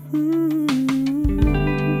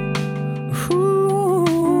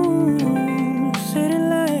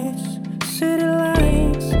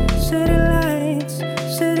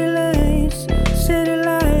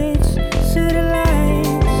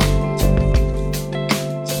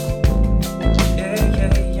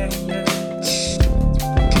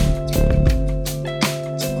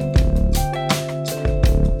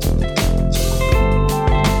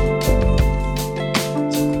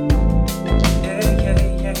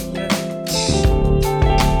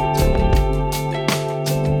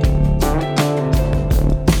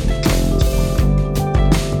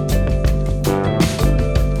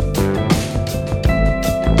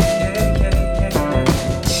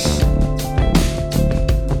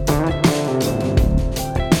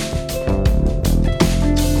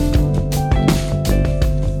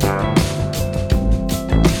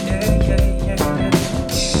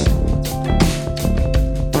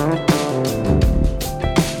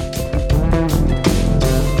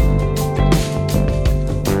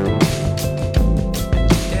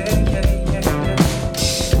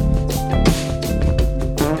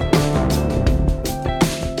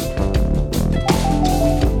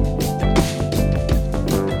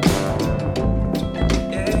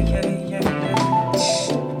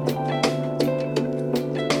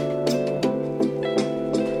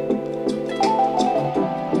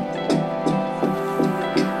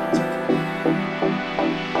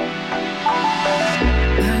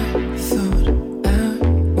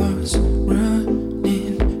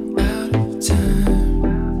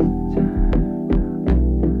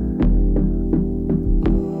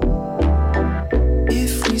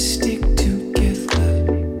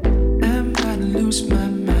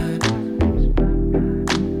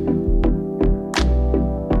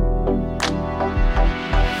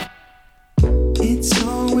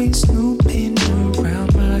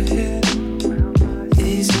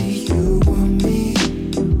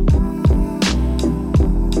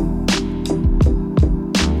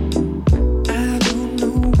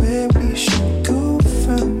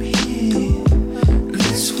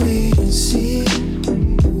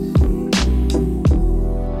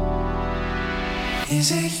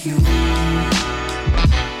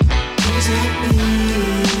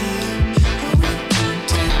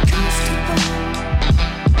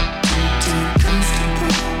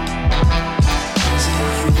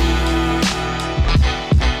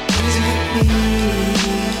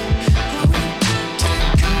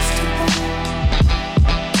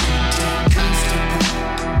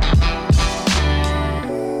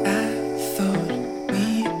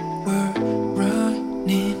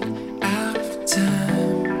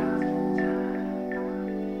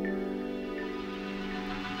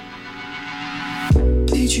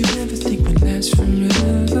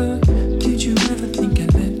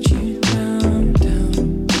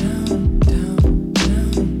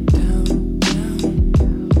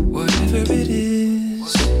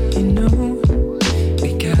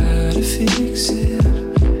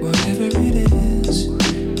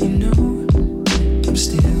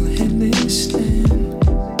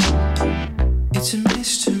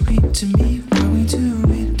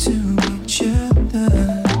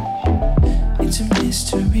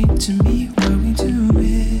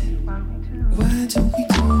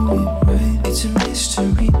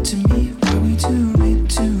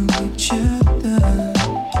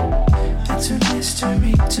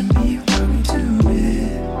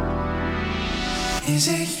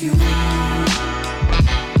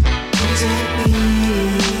 to be